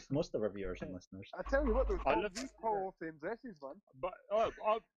more than most of our viewers and listeners. I tell you what, those Paul of Fame dresses, man. But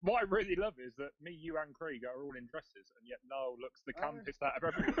what I really love is that me, you, and Craig are all in dresses, and yet Niall looks the campest out of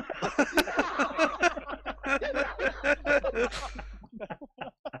everyone.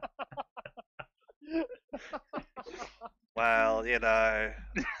 Well, you know,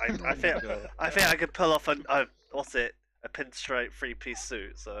 I think I could pull off a pinstripe three-piece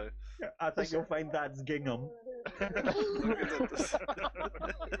suit. So I think you'll find that's gingham.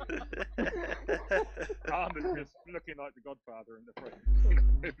 Armand's just looking like the Godfather in the frame.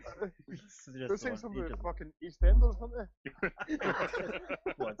 Those things from the fucking EastEnders, aren't they?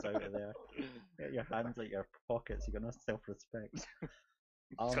 What's out of there? Get your hands out your pockets. You got no self-respect.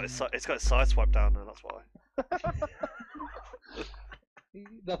 It's got its side swipe down there. That's why.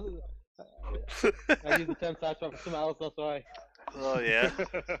 I use the term side swap for something else, that's why. Oh yeah.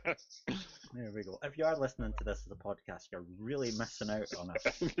 There we go. If you are listening to this as a podcast, you're really missing out on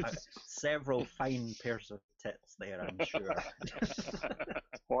several fine pairs of tits there, I'm sure.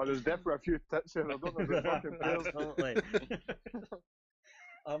 Oh, there's definitely a few tits here. I don't know if they're fucking pairs. Absolutely.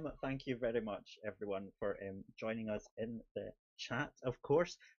 Thank you very much, everyone, for joining us in the chat. Of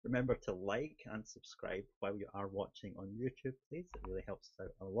course, remember to like and subscribe while you are watching on YouTube, please. It really helps us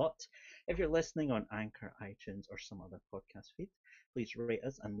out a lot. If you're listening on Anchor, iTunes, or some other podcast feed, please rate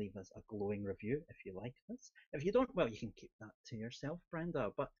us and leave us a glowing review if you like us. If you don't, well, you can keep that to yourself,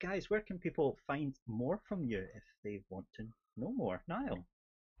 Brenda. But guys, where can people find more from you if they want to know more? Niall.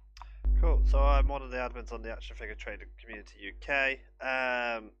 Cool. So I'm one of the admins on the Action Figure Trading Community UK.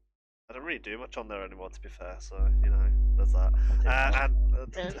 I don't really do much on there anymore, to be fair. So There's that. I'll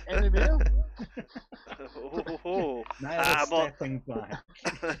take that. Any mail? Niall is stepping back.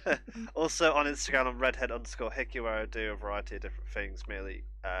 Also on Instagram, I'm redhead_hickey, where I do a variety of different things, mainly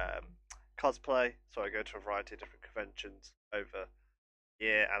cosplay. So I go to a variety of different conventions over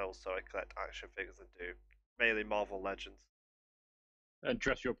year, and also I collect action figures and do mainly Marvel Legends. And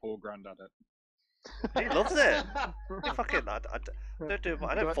dress your poor granddad up. He loves it. He fucking I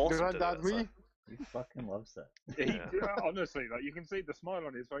don't force him to do Granddad, it. So. He fucking loves it. Honestly, like you can see the smile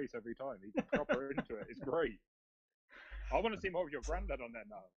on his face every time. He's proper into it. It's great. I want to see more of your granddad on there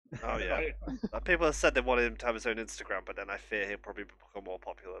now. Oh yeah. People have said they wanted him to have his own Instagram, but then I fear he'll probably become more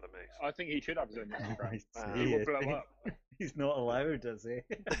popular than me. I think he should have his own Instagram. I He see will it. blow up. He's not allowed, is he?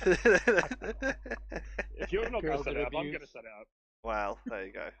 If you're not going to set it up, I'm abuse. going to set it up. Well, there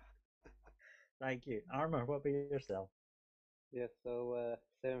you go. Thank you. Armour, what about yourself? Yeah, so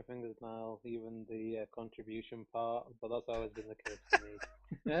same thing as Niall, even the contribution part, but that's always been the case for me.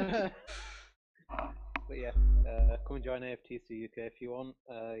 But yeah, come and join AFTC UK if you want.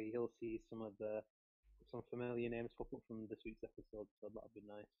 You'll see some familiar names pop up from this week's episode, so that'll be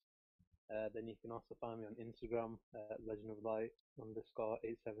nice. Then you can also find me on Instagram,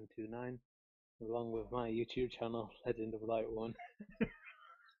 legendoflight_8729, along with my YouTube channel, Legend of Light 1.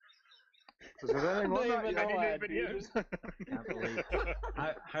 Is there anything on that? Don't even know Any what new I do. videos? Can't believe.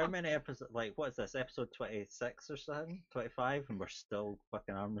 How many episodes? Like, what is this? Episode 26 or something? 25, and we're still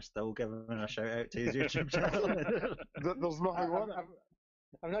Armour still giving a shout out to his YouTube channel. There's nothing on it.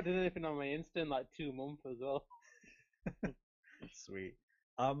 I'm not doing anything on my Insta in like 2 months as well. Sweet.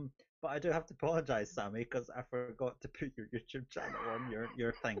 But I do have to apologise, Sammy, because I forgot to put your YouTube channel on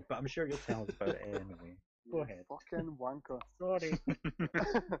your thing. But I'm sure you'll tell us about it anyway. Go ahead. Fucking wanker. Sorry.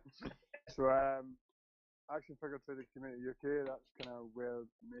 So, Action Figure Trading Community UK, that's kind of where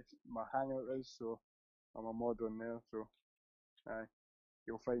my hangout is, so I'm a mod on there, so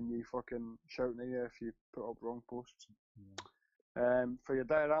you'll find me fucking shouting at you if you put up wrong posts. Yeah. For your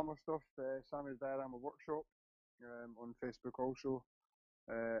diorama stuff, Sammy's Diorama Workshop on Facebook also,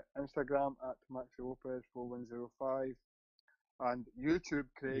 Instagram at MaxiLopez4105, and YouTube,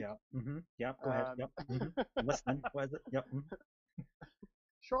 Craig. Yeah. Mm-hmm. Yep. Go ahead. Yep. Mm-hmm. I'm listening. What is it? Yep. Mm-hmm.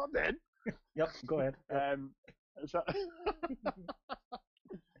 Shut up then. Yep. Go ahead. Yep. Is that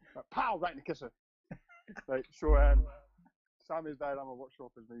pow right in the kisser. Right. So Sammy's Diorama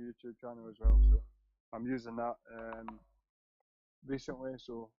Workshop is my YouTube channel as well. So I'm using that recently.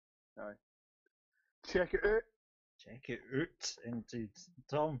 So check it out. Check it out, indeed.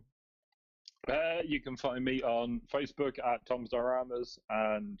 Tom. You can find me on Facebook at Tom's Dioramas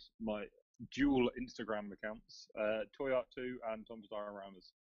and my dual Instagram accounts, Toyart2 and Tom's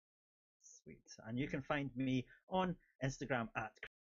Dioramas. Sweet. And you can find me on Instagram at